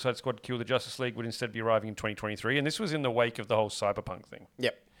announced Suicide Squad, Kill the Justice League would instead be arriving in 2023, and this was in the wake of the whole Cyberpunk thing.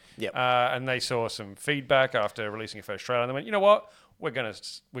 Yep. And they saw some feedback after releasing a first trailer, and they went, you know what, we're gonna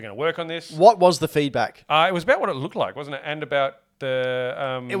work on this. What was the feedback? It was about what it looked like, wasn't it? And about the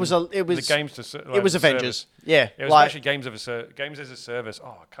the games to it was Avengers. Yeah, it was actually games as a service.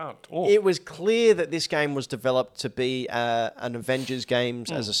 Oh, I can't talk. It was clear that this game was developed to be an Avengers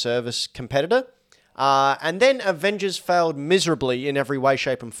games as a service competitor, and then Avengers failed miserably in every way,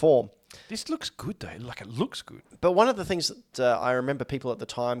 shape, and form. This looks good though. Like it looks good. But one of the things that I remember people at the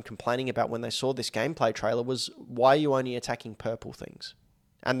time complaining about when they saw this gameplay trailer was, why are you only attacking purple things?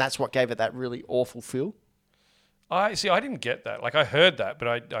 And that's what gave it that really awful feel. I didn't get that. Like I heard that, but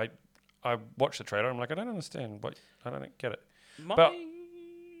I watched the trailer. I'm like, I don't understand. What I don't get it.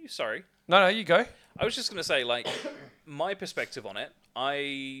 Sorry. No, you go. I was just gonna say, like, my perspective on it.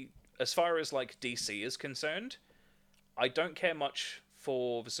 As far as like DC is concerned, I don't care much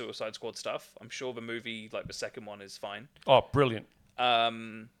for the Suicide Squad stuff. I'm sure the movie, like the second one, is fine. Oh, brilliant.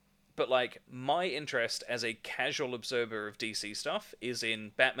 But like my interest as a casual observer of DC stuff is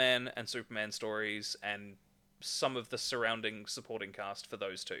in Batman and Superman stories and some of the surrounding supporting cast for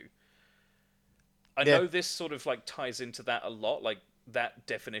those two. I know this sort of like ties into that a lot, like that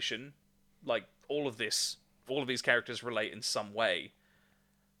definition, like all of these characters relate in some way.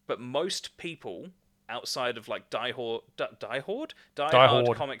 But most people outside of like diehard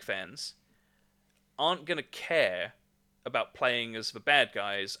comic fans aren't going to care about playing as the bad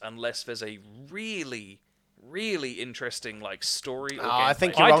guys unless there's a really, really interesting like story or gameplay. I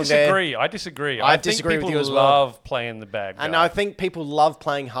think you're wrong there. I disagree. I think disagree with people you as well. love playing the bad guy. And I think people love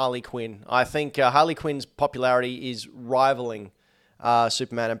playing Harley Quinn. I think Harley Quinn's popularity is rivaling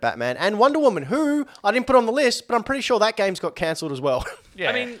Superman and Batman and Wonder Woman, who I didn't put on the list, but I'm pretty sure that game's got cancelled as well. Yeah.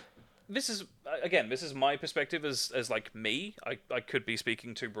 I mean, this is my perspective as like me. I could be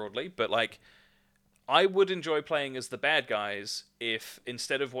speaking too broadly, but like I would enjoy playing as the bad guys if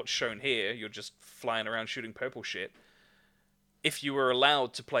instead of what's shown here, you're just flying around shooting purple shit. If you were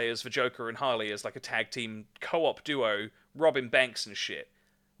allowed to play as the Joker and Harley as like a tag team co-op duo, robbing banks and shit,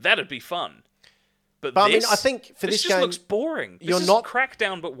 that'd be fun. But I mean, I think for this this just game, looks boring. This you're is not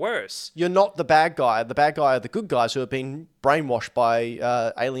Crackdown, but worse. You're not the bad guy. The bad guy are the good guys who have been brainwashed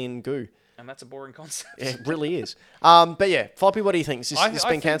by alien goo. And that's a boring concept. It really is. But yeah, Floppy, what do you think? Is this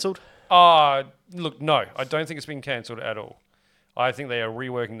been cancelled? Look, no, I don't think it's been cancelled at all. I think they are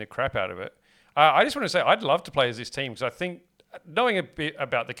reworking the crap out of it. I just want to say I'd love to play as this team because I think, knowing a bit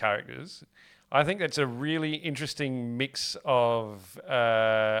about the characters, I think that's a really interesting mix of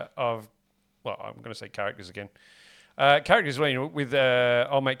well, I'm going to say characters again. Characters, with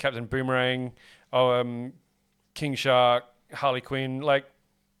old mate Captain Boomerang, King Shark, Harley Quinn. Like,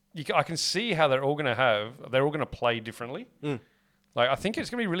 I can see how they're all going to play differently. Like, I think it's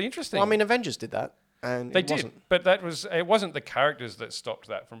going to be really interesting. Well, I mean, Avengers did that, and they did, but it wasn't the characters that stopped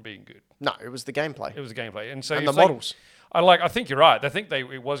that from being good. No, it was the gameplay. It was the gameplay, and so and the models. I think you're right. I think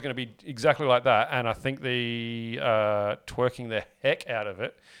it was going to be exactly like that, and I think they twerking the heck out of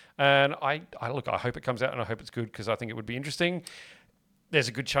it. And I hope it comes out, and I hope it's good because I think it would be interesting. There's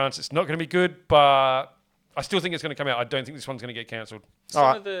a good chance it's not going to be good, but I still think it's going to come out. I don't think this one's going to get cancelled.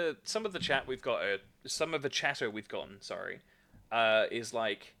 Some of the chatter we've gotten, is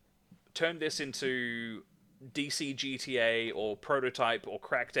like turn this into DC GTA or Prototype or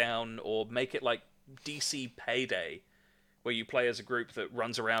Crackdown, or make it like DC Payday, where you play as a group that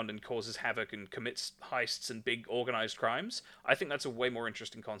runs around and causes havoc and commits heists and big organized crimes. I think that's a way more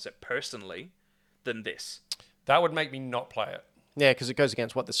interesting concept, personally, than this. That would make me not play it. Yeah, because it goes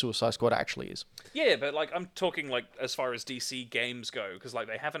against what the Suicide Squad actually is. Yeah, but like I'm talking like as far as DC games go, because like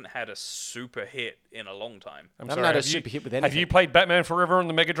they haven't had a super hit in a long time. I haven't had a super hit with anything. Have you played Batman Forever on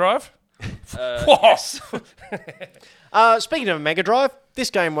the Mega Drive? Yes. Speaking of Mega Drive,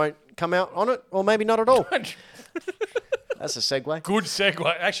 this game won't come out on it, or maybe not at all. That's a segue. Good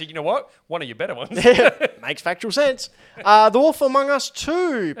segue. Actually, you know what? One of your better ones. Makes factual sense. The Wolf Among Us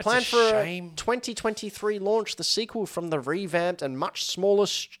 2, planned a for shame. a 2023 launch, the sequel from the revamped and much smaller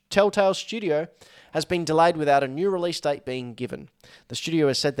Telltale studio, has been delayed without a new release date being given. The studio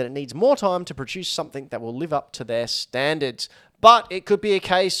has said that it needs more time to produce something that will live up to their standards. But it could be a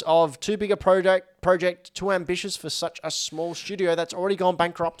case of too big a project, too ambitious for such a small studio that's already gone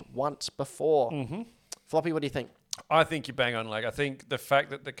bankrupt once before. Mm-hmm. Floppy, what do you think? I think you bang on. Like, I think the fact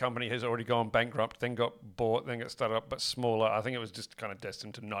that the company has already gone bankrupt, then got bought, then got started up, but smaller, I think it was just kind of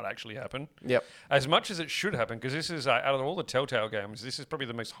destined to not actually happen. Yep. As much as it should happen, because this is, out of all the Telltale games, this is probably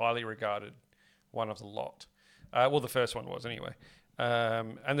the most highly regarded one of the lot. Well, the first one was anyway.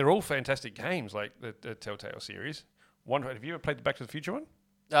 And they're all fantastic games, like the Telltale series. Have you ever played the Back to the Future one?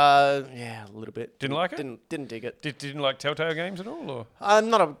 Yeah, a little bit. Didn't like it? Didn't dig it. Didn't like Telltale games at all? Or I'm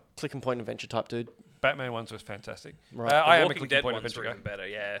not a click and point adventure type dude. Batman ones was fantastic. Right. I am a Walking click Dead and point ones adventure were guy. even better,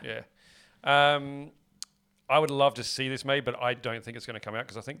 yeah. Yeah. I would love to see this made, but I don't think it's going to come out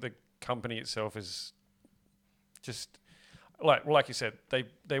because I think the company itself is just like you said,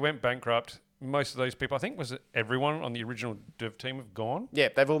 they went bankrupt. Most of those people, I think, was it everyone on the original dev team have gone. Yeah,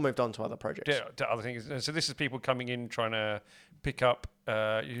 they've all moved on to other projects. Yeah, to other things. And so this is people coming in trying to pick up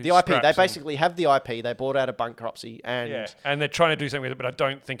The IP, they basically have the IP. They bought out of bankruptcy, and and they're trying to do something with it, but I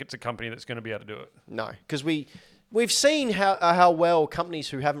don't think it's a company that's going to be able to do it. no, because we've seen how well companies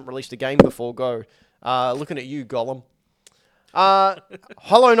who haven't released a game before go. Looking at you, Gollum.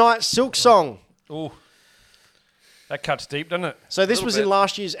 Hollow Knight Silk Song. Ooh, that cuts deep, doesn't it? So this Little was bit. in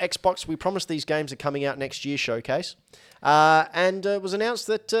last year's Xbox. We promised these games are coming out next year showcase, and it was announced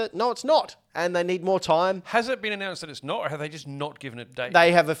that no, it's not, and they need more time. Has it been announced that it's not, or have they just not given a date?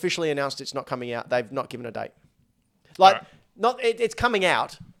 They have officially announced it's not coming out. They've not given a date. Like, Alright. it's coming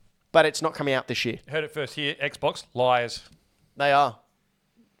out, but it's not coming out this year. Heard it first here. Xbox liars. They are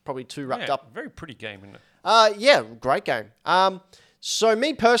probably too wrapped Yeah, up. very pretty game, isn't it? Yeah, great game. So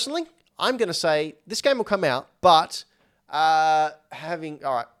me personally, I'm going to say this game will come out, but all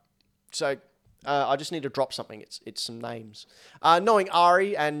right. So I just need to drop something. It's some names. Knowing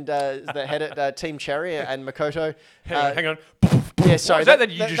Ari and the head at Team Cherry and Makoto. Hang on. Yeah, sorry. was that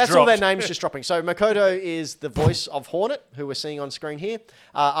you just that's all their dropped? names just dropping. So Makoto is the voice of Hornet, who we're seeing on screen here.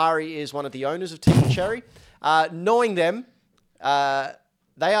 Ari is one of the owners of Team Cherry. Knowing them,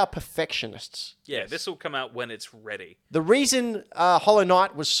 they are perfectionists. Yeah, this will come out when it's ready. The reason Hollow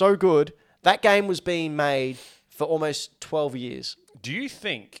Knight was so good, that game was being made for almost 12 years. Do you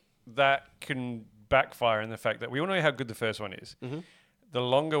think that can backfire in the fact that we all know how good the first one is? Mm-hmm. The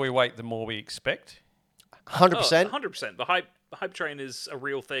longer we wait, the more we expect. 100%. 100%. The hype train is a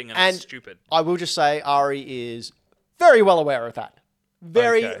real thing, and And it's stupid. I will just say Ari is very well aware of that.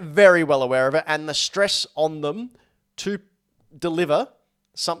 Very, Okay. very well aware of it. And the stress on them to deliver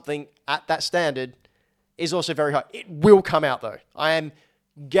something at that standard is also very high. It will come out, though. I am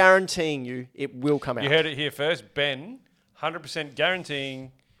guaranteeing you it will come out. You heard it here first. Ben, 100%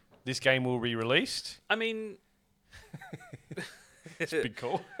 guaranteeing this game will be released. I mean, Big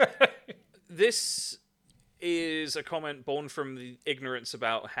call. this is a comment born from the ignorance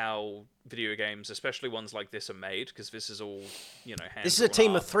about how video games, especially ones like this, are made, because this is all, This is a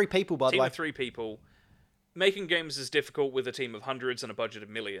team of 3 people, by the team way. of 3 people. Making games is difficult with a team of hundreds and a budget of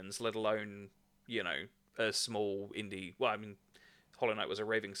millions, let alone, a small indie. Well, I mean, Hollow Knight was a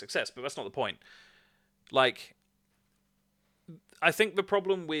raving success, but that's not the point. Like, I think the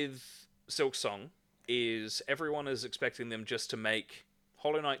problem with Silk Song is everyone is expecting them just to make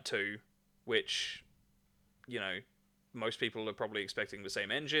Hollow Knight 2, which, most people are probably expecting the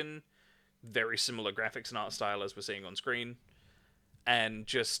same engine, very similar graphics and art style as we're seeing on screen, and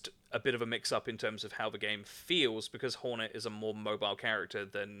just a bit of a mix-up in terms of how the game feels, because Hornet is a more mobile character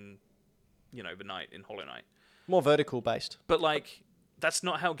than, the Knight in Hollow Knight. More vertical based. But, that's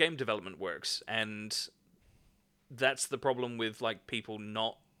not how game development works, and that's the problem with, people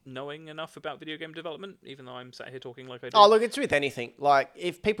not knowing enough about video game development, even though I'm sat here talking like I do. Oh, look, it's with anything. Like,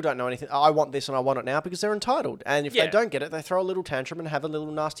 if people don't know anything, I want this and I want it now because they're entitled. And if Yeah. they don't get it, they throw a little tantrum and have a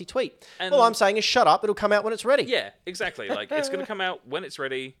little nasty tweet. And- All I'm saying is shut up, it'll come out when it's ready. Yeah, exactly. It's going to come out when it's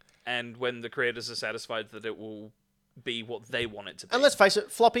ready, and when the creators are satisfied that it will be what they want it to be. And let's face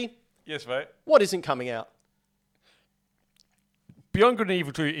it, Floppy, Yes, mate. what isn't coming out? Beyond Good and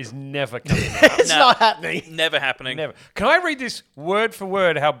Evil 2 is never coming out. It's No. not happening. Never happening. Never. Can I read this word for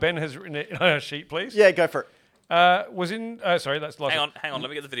word how Ben has written it on a sheet, please? Yeah, go for it. Sorry, that's lost. Hang on, let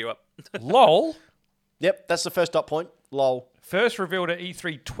me get the video up. LOL, Yep, that's the first dot point. Lol. first revealed at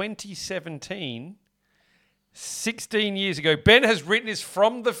E3 2017, 16 years ago. Ben has written this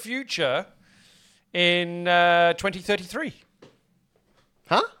from the future in 2033.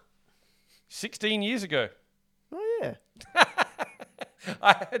 Huh? 16 years ago. Oh, yeah.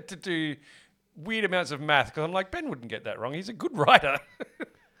 I had to do weird amounts of math because I'm like, Ben wouldn't get that wrong. He's a good writer.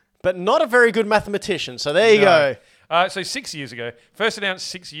 But not a very good mathematician, so there you go. So 6 years ago, first announced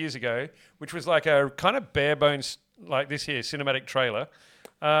 6 years ago, which was like a kind of bare bones, like this here, cinematic trailer.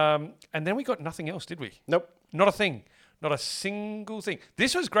 And then we got nothing else, did we? Nope. Not a thing. Not a single thing.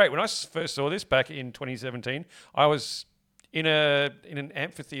 This was great. When I first saw this back in 2017, I was in an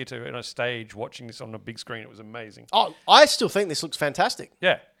amphitheater in a stage watching this on a big screen. It was amazing. Oh, I still think this looks fantastic.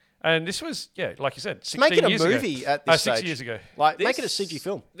 Yeah. And this was, like you said, 16 Make it a years movie ago. at this 6 stage. years ago. Like, make it a CG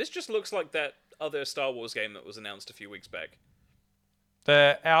film. This just looks like that other Star Wars game that was announced a few weeks back.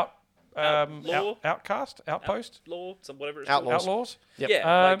 The Outlaw? Outcast? Outpost? Outlaw, whatever it's Outlaws. called. Outlaws? Yep.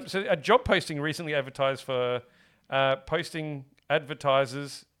 Yeah. So a job posting recently advertised for posting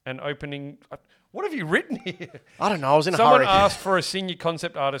advertisers and opening... What have you written here? I don't know. I was in a Someone hurry. asked for a senior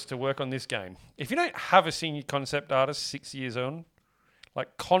concept artist to work on this game. If you don't have a senior concept artist 6 years on,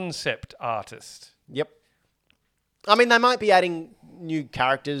 like concept artist. Yep. I mean, they might be adding new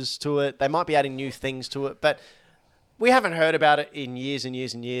characters to it. They might be adding new things to it, but we haven't heard about it in years and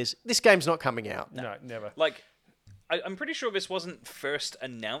years and years. This game's not coming out. No, never. Like, I'm pretty sure this wasn't first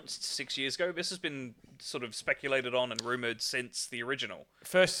announced 6 years ago. This has been sort of speculated on and rumored since the original.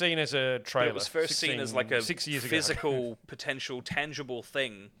 First seen as a But trailer. it was first seen as like a 6 years ago. physical, potential, tangible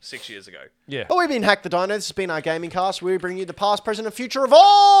thing 6 years ago. Yeah. But we've been Hack the Dino. This has been our gaming cast. We bring you the past, present, and future of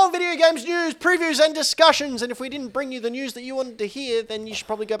all video games news, previews, and discussions. And if we didn't bring you the news that you wanted to hear, then you should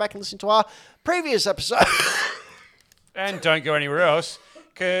probably go back and listen to our previous episode. And don't go anywhere else,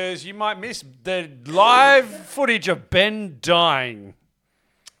 because you might miss the live footage of Ben dying.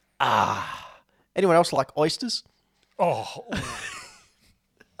 Anyone else like oysters? Oh,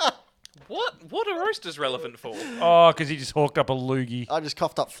 What are oysters relevant for? because he just hawked up a loogie. I just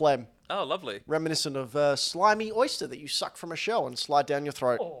coughed up phlegm, Oh, lovely. reminiscent of slimy oyster that you suck from a shell and slide down your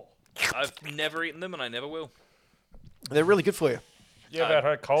throat. I've never eaten them and I never will. They're really good for you. You ever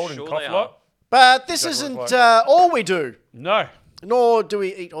had cold sure and cough they a lot? But this Exactly what isn't all we do, No. nor do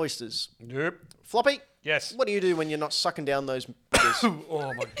we eat oysters. Nope. Floppy, Yes. what do you do when you're not sucking down those bitters?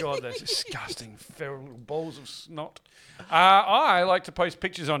 Oh my god, those disgusting feral little balls of snot. I like to post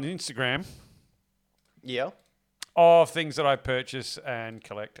pictures on Instagram Yeah. of things that I purchase and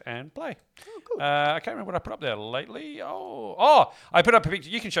collect and play. Oh, cool. I can't remember what I put up there lately. Oh, I put up a picture.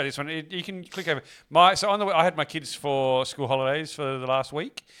 You can show this one. You can click over. So on the way, I had my kids for school holidays for the last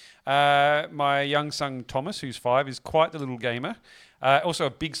week. My young son Thomas, who's 5, is quite the little gamer. Also a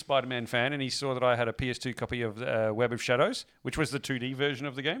big Spider-Man fan, and he saw that I had a PS2 copy of Web of Shadows, which was the 2D version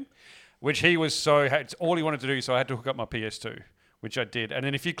of the game, which he was it's all he wanted to do, so I had to hook up my PS2, which I did. And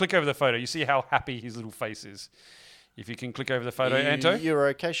then if you click over the photo, you see how happy his little face is. If you can click over the photo, Anto. You're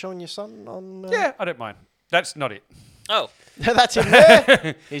okay showing your son on... Yeah, I don't mind. That's not it. Oh, That's him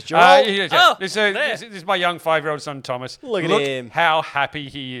there. He's Joel. Oh, this there. is my young 5-year-old son, Thomas. Look at him. How happy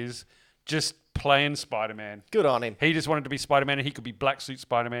he is just playing Spider-Man. Good on him. He just wanted to be Spider-Man, and he could be black suit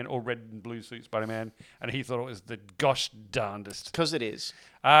Spider-Man or red and blue suit Spider-Man, and he thought it was the gosh darndest. Because it is.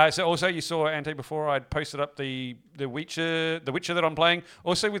 So also you saw, Ante, before I'd posted up the Witcher that I'm playing,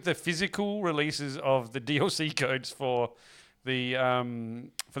 also with the physical releases of the DLC codes for the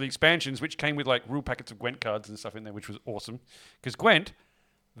expansions, which came with like rule packets of Gwent cards and stuff in there, which was awesome. Because Gwent,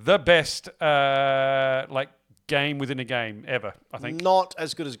 the best game within a game ever, I think. Not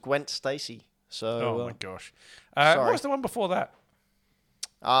as good as Gwent Stacy. So, Oh my gosh. sorry. What was the one before that?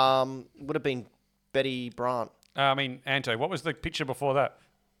 would have been Betty Brant. Anto, what was the picture before that?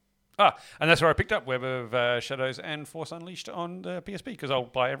 And that's where I picked up Web of Shadows and Force Unleashed on the PSP, because I'll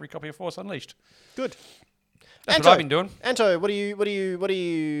buy every copy of Force Unleashed. Good. That's Anto, what I've been doing. Anto, what do you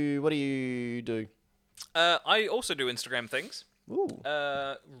do? I also do Instagram things. Ooh.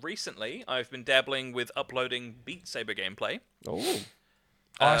 Recently, I've been dabbling with uploading Beat Saber gameplay. Oh.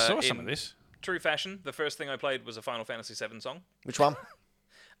 I saw some in of this. True fashion, the first thing I played was a Final Fantasy VII song. Which one?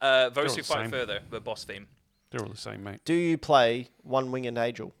 Those all Who the Fight same. Further, the boss theme. They're all the same, mate. Do you play One Winged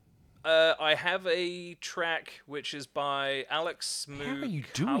Angel? I have a track which is by Alex How are you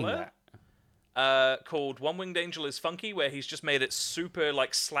doing that? called One Winged Angel is Funky, where he's just made it super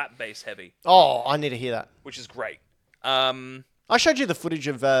like slap bass heavy, Oh, I need to hear that. which is great. I showed you the footage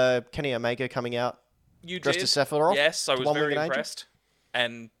of Kenny Omega coming out. You Dressed did? as Sephiroth? Yes, I The was One very Winged Angel? impressed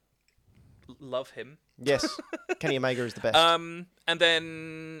and love him. Yes, Kenny Omega is the best. And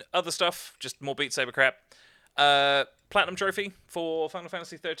then other stuff, just more Beat Saber crap. Platinum Trophy for Final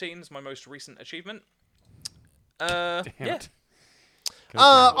Fantasy 13 is my most recent achievement. Yeah. it.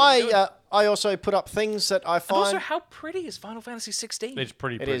 I also put up things that I And find also, how pretty is Final Fantasy 16? It's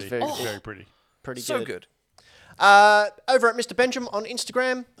pretty It pretty. is very It's good. very pretty. pretty so good. good. Over at Mr. Benjamin on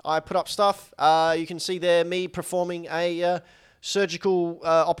Instagram, I put up stuff. You can see there me performing a surgical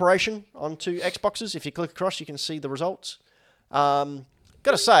operation onto Xboxes. If you click across, you can see the results.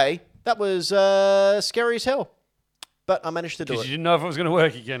 Gotta say, that was scary as hell. But I managed to do Because it. you didn't know if it was going to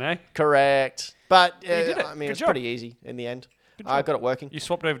work again, eh? Correct. But did it. I mean, Good it's job. pretty easy in the end. I got it working. You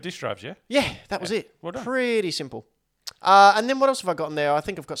swapped over disk drives, yeah? Yeah, that was it. well done. Pretty simple. And then what else have I got in there? I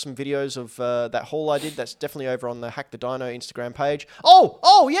think I've got some videos of that haul I did. That's definitely over on the Hack the Dino Instagram page.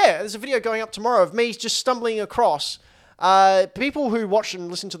 Oh yeah, there's a video going up tomorrow of me just stumbling across. People who watch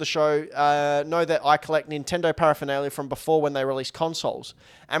and listen to the show know that I collect Nintendo paraphernalia from before when they released consoles.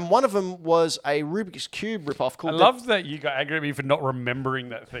 And one of them was a Rubik's Cube ripoff I called love that you got angry at me for not remembering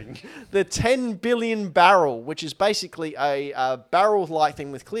that thing. the 10 billion barrel, which is basically a barrel-like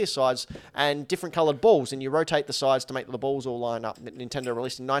thing with clear sides and different coloured balls, and you rotate the sides to make the balls all line up. That Nintendo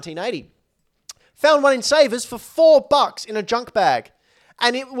released in 1980. Found one in Savers for $4 in a junk bag,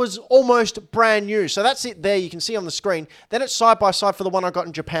 and it was almost brand new. So that's it there. You can see on the screen. Then it's side by side for the one I got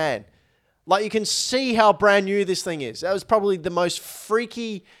in Japan. Like, you can see how brand new this thing is. That was probably the most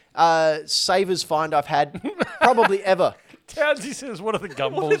freaky Savers find I've had probably ever. Townsy says, what do the What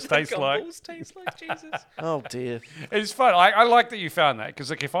gumballs does the taste like? gumballs taste like, Jesus? Oh, dear. It's fun. I like that you found that, because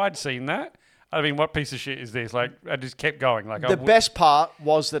like, if I'd seen that, I mean, what piece of shit is this? Like, I just kept going. Like, The best part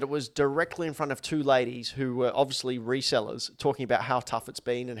was that it was directly in front of two ladies who were obviously resellers talking about how tough it's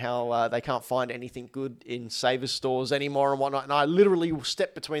been and how they can't find anything good in Savers stores anymore and whatnot. And I literally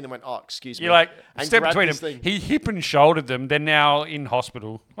stepped between them and went, oh, excuse me. You're like, and step grabbed between this them. thing. He hip and shouldered them. They're now in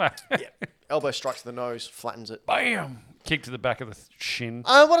hospital. Elbow strikes to the nose, flattens it. Bam! Kick to the back of the shin.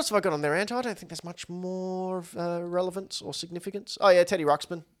 What else have I got on there, Anto? I don't think there's much more of relevance or significance. Oh, yeah, Teddy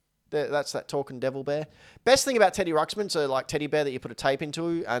Ruxpin. That's that talking devil bear. Best thing about Teddy Ruxpin, so like teddy bear that you put a tape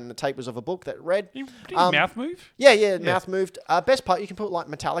into, and the tape was of a book that read. Did his mouth move? Yeah, mouth moved. Best part, you can put like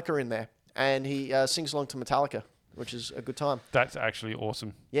Metallica in there, and he sings along to Metallica, which is a good time. That's actually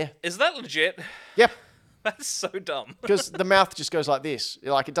awesome. Yeah. Is that legit? Yep. That's so dumb. Because the mouth just goes like this.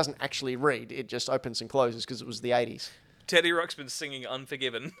 Like, it doesn't actually read. It just opens and closes because it was the 80s. Teddy Ruxpin singing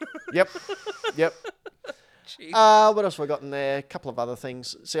Unforgiven. Yep. Yep. Jeez. What else have I got in there? A couple of other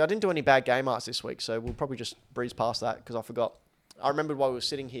things. See, I didn't do any bad game arts this week, so we'll probably just breeze past that because I forgot. I remembered while we were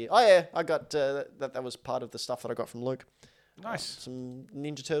sitting here. Oh, yeah, I got that was part of the stuff that I got from Luke. Nice. Some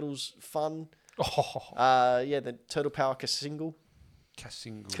Ninja Turtles fun. Oh, Yeah, the Turtle Power Kasingle.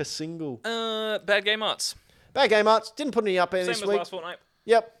 Kasingle. Bad Game Arts. Bad Game Arts. Didn't put any up there Same this as week. last fortnight.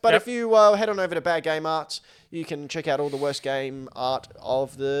 Yep, but Yep. if you head on over to Bad Game Arts, you can check out all the worst game art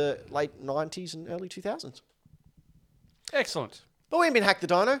of the late 90s and early 2000s. Excellent. But we've been Hack the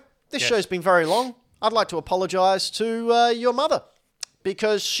Dino. This Yes. show's been very long. I'd like to apologise to your mother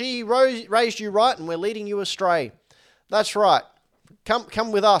because she raised you right and we're leading you astray. That's right.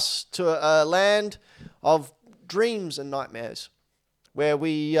 Come with us to a land of dreams and nightmares where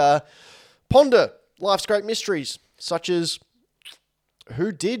we ponder life's great mysteries, such as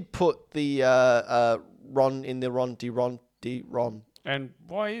who did put the Ron in the Ron de Ron. And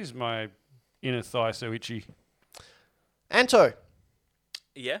why is my inner thigh so itchy? Anto,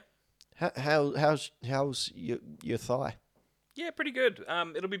 Yeah. how's your thigh? Yeah, pretty good.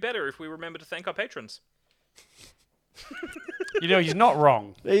 It'll be better if we remember to thank our patrons. You know, he's not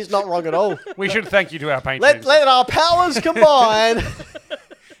wrong. He's not wrong at all. We should thank you to our patrons. Let our powers combine.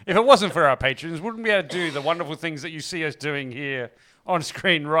 If it wasn't for our patrons, wouldn't we be able to do the wonderful things that you see us doing here on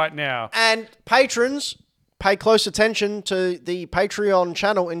screen right now? And patrons, pay close attention to the Patreon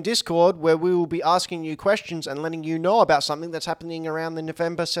channel in Discord where we will be asking you questions and letting you know about something that's happening around the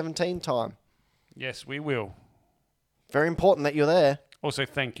November 17 time. Yes, we will. Very important that you're there. Also,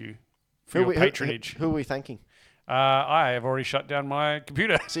 thank you for your patronage. Who are we thanking? I have already shut down my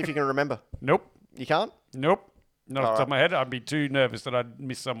computer. See if you can remember. Nope. You can't? Nope. Not off the top Alright. of my head. I'd be too nervous that I'd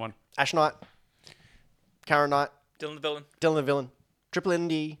miss someone. Ash Knight, Karen Knight, Dylan the Villain. Dylan the Villain, Triple ND,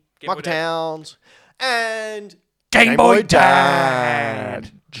 Game Michael Boy Dad. Towns, and Game Boy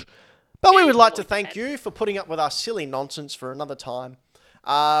Dad. But we would like to thank you for putting up with our silly nonsense for another time.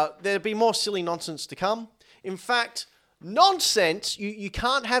 There'll be more silly nonsense to come. In fact, nonsense, you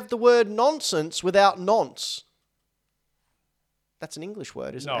can't have the word nonsense without nonce. That's an English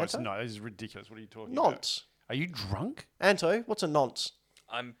word, isn't it, No, Anto? it's not. This is ridiculous. What are you talking about? Nonce. Are you drunk? Anto, what's a nonce?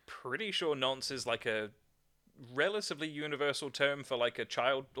 I'm pretty sure nonce is like a relatively universal term for like a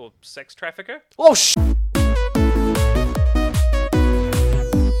child or sex trafficker. Oh,